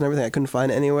sources and everything. I couldn't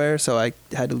find it anywhere, so I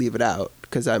had to leave it out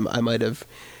because I might have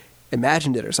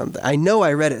imagined it or something. I know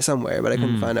I read it somewhere, but I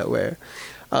couldn't find out where.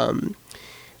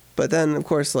 But then, of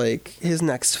course, like his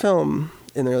next film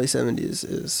in the early 70s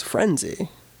is Frenzy,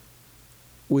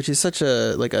 which is such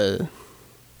a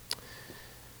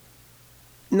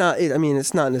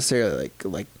it's not necessarily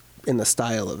like in the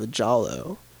style of a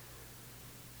Giallo,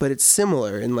 but it's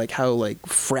similar in like how like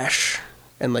fresh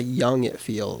and like young it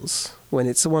feels when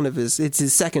it's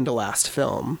his second to last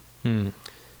film. And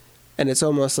it's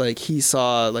almost like he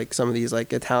saw like some of these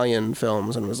like Italian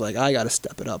films and was like, I got to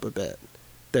step it up a bit.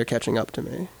 They're catching up to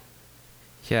me.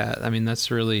 Yeah, I mean, that's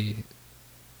the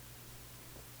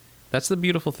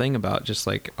beautiful thing about just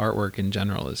like artwork in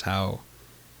general, is how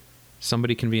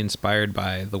somebody can be inspired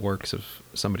by the works of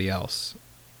somebody else,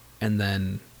 and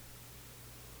then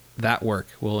that work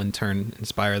will in turn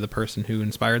inspire the person who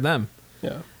inspired them.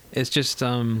 Yeah. It's just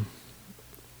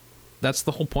that's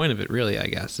the whole point of it, really, I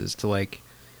guess, is to like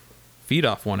feed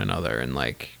off one another and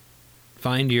like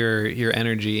find your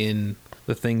energy in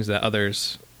the things that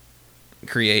others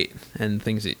create and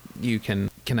things that you can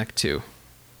connect to.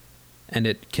 And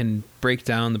it can break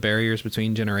down the barriers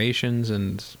between generations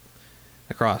and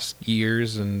across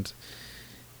years, and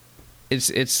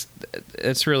it's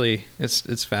really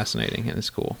fascinating and it's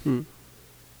cool.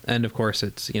 And of course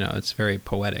it's very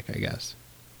poetic, I guess.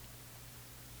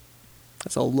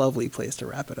 That's a lovely place to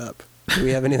wrap it up. Do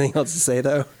we have anything else to say,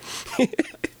 though?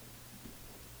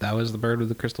 That was The Bird with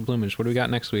the Crystal Plumage. What do we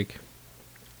got next week?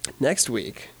 Next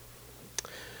week,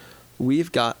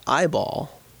 we've got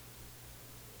Eyeball.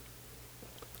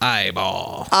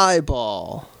 Eyeball.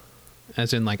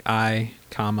 As in like I,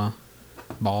 comma,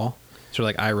 ball. Sort of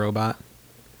like iRobot.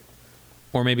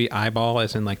 Or maybe Eyeball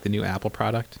as in like the new Apple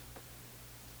product.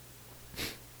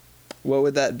 What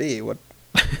would that be? What?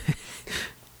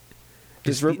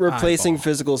 Just replacing eyeball.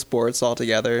 physical sports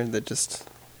altogether. That just.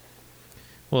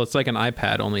 Well, it's like an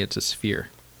iPad, only it's a sphere.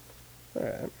 All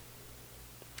right.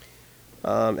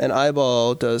 And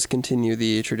Eyeball does continue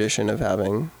the tradition of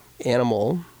having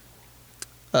animal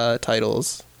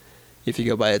titles, if you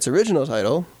go by its original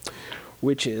title,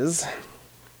 which is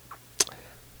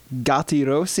Gatti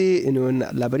Rossi in un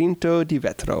labirinto di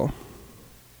vetro.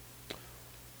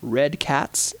 Red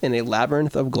cats in a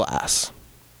labyrinth of glass.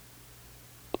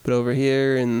 But over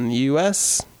here in the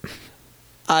U.S.,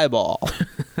 Eyeball.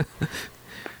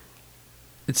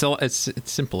 It's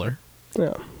simpler.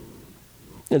 Yeah.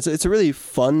 It's a really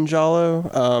fun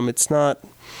Giallo. It's not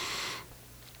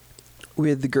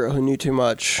with The Girl Who Knew Too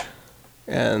Much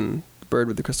and Bird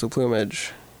with the Crystal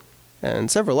Plumage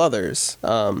and several others.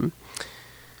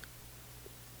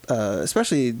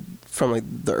 Especially from like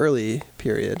the early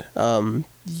period.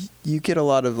 You get a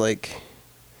lot of like,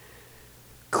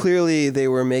 clearly they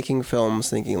were making films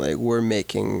thinking like, we're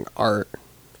making art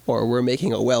or we're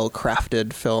making a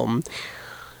well-crafted film.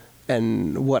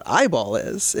 And what Eyeball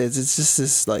is it's just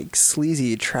this like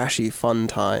sleazy, trashy, fun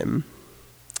time.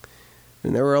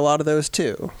 And there were a lot of those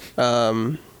too.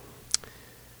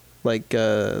 Like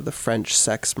the French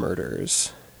sex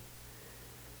murders.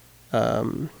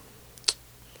 And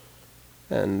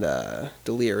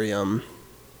Delirium.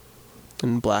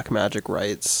 And Black Magic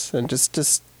Rites. And just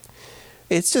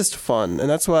it's just fun. And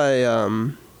that's why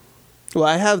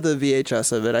I have the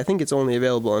VHS of it. I think it's only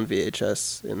available on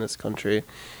VHS in this country.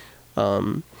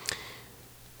 And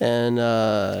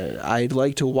I'd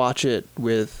like to watch it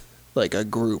with like a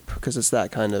group because it's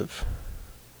that kind of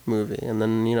movie. And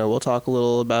then, we'll talk a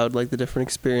little about like the different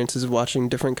experiences of watching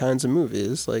different kinds of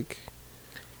movies, like,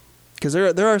 because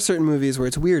there are certain movies where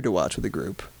it's weird to watch with a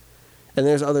group. And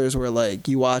there's others where like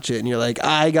you watch it and you're like,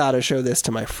 I gotta show this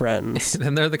to my friends.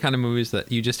 And they're the kind of movies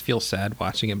that you just feel sad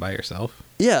watching it by yourself.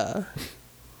 Yeah.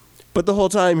 But the whole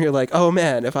time you're like, oh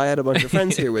man, if I had a bunch of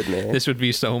friends here with me. This would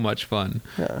be so much fun.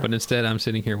 Yeah. But instead I'm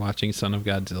sitting here watching Son of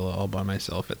Godzilla all by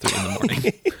myself at 3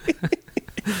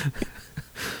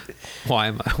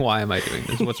 a.m. Why am I doing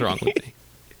this? What's wrong with me?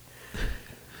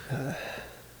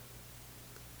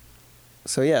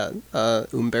 So yeah,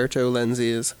 Umberto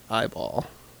Lenzi's Eyeball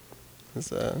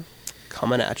is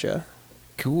coming at you.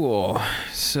 Cool.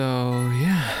 So,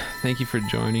 yeah, thank you for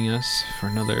joining us for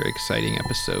another exciting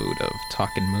episode of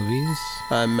Talking Movies.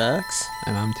 I'm Max.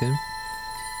 And I'm Tim.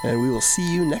 And we will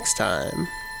see you next time.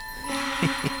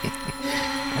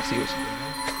 I see what you did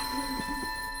there.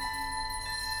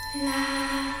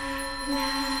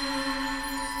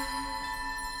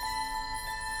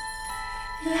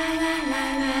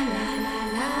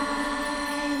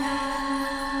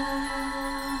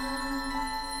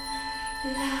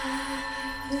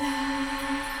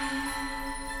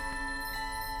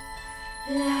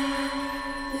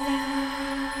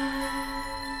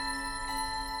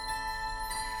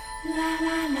 La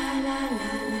la la la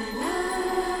la.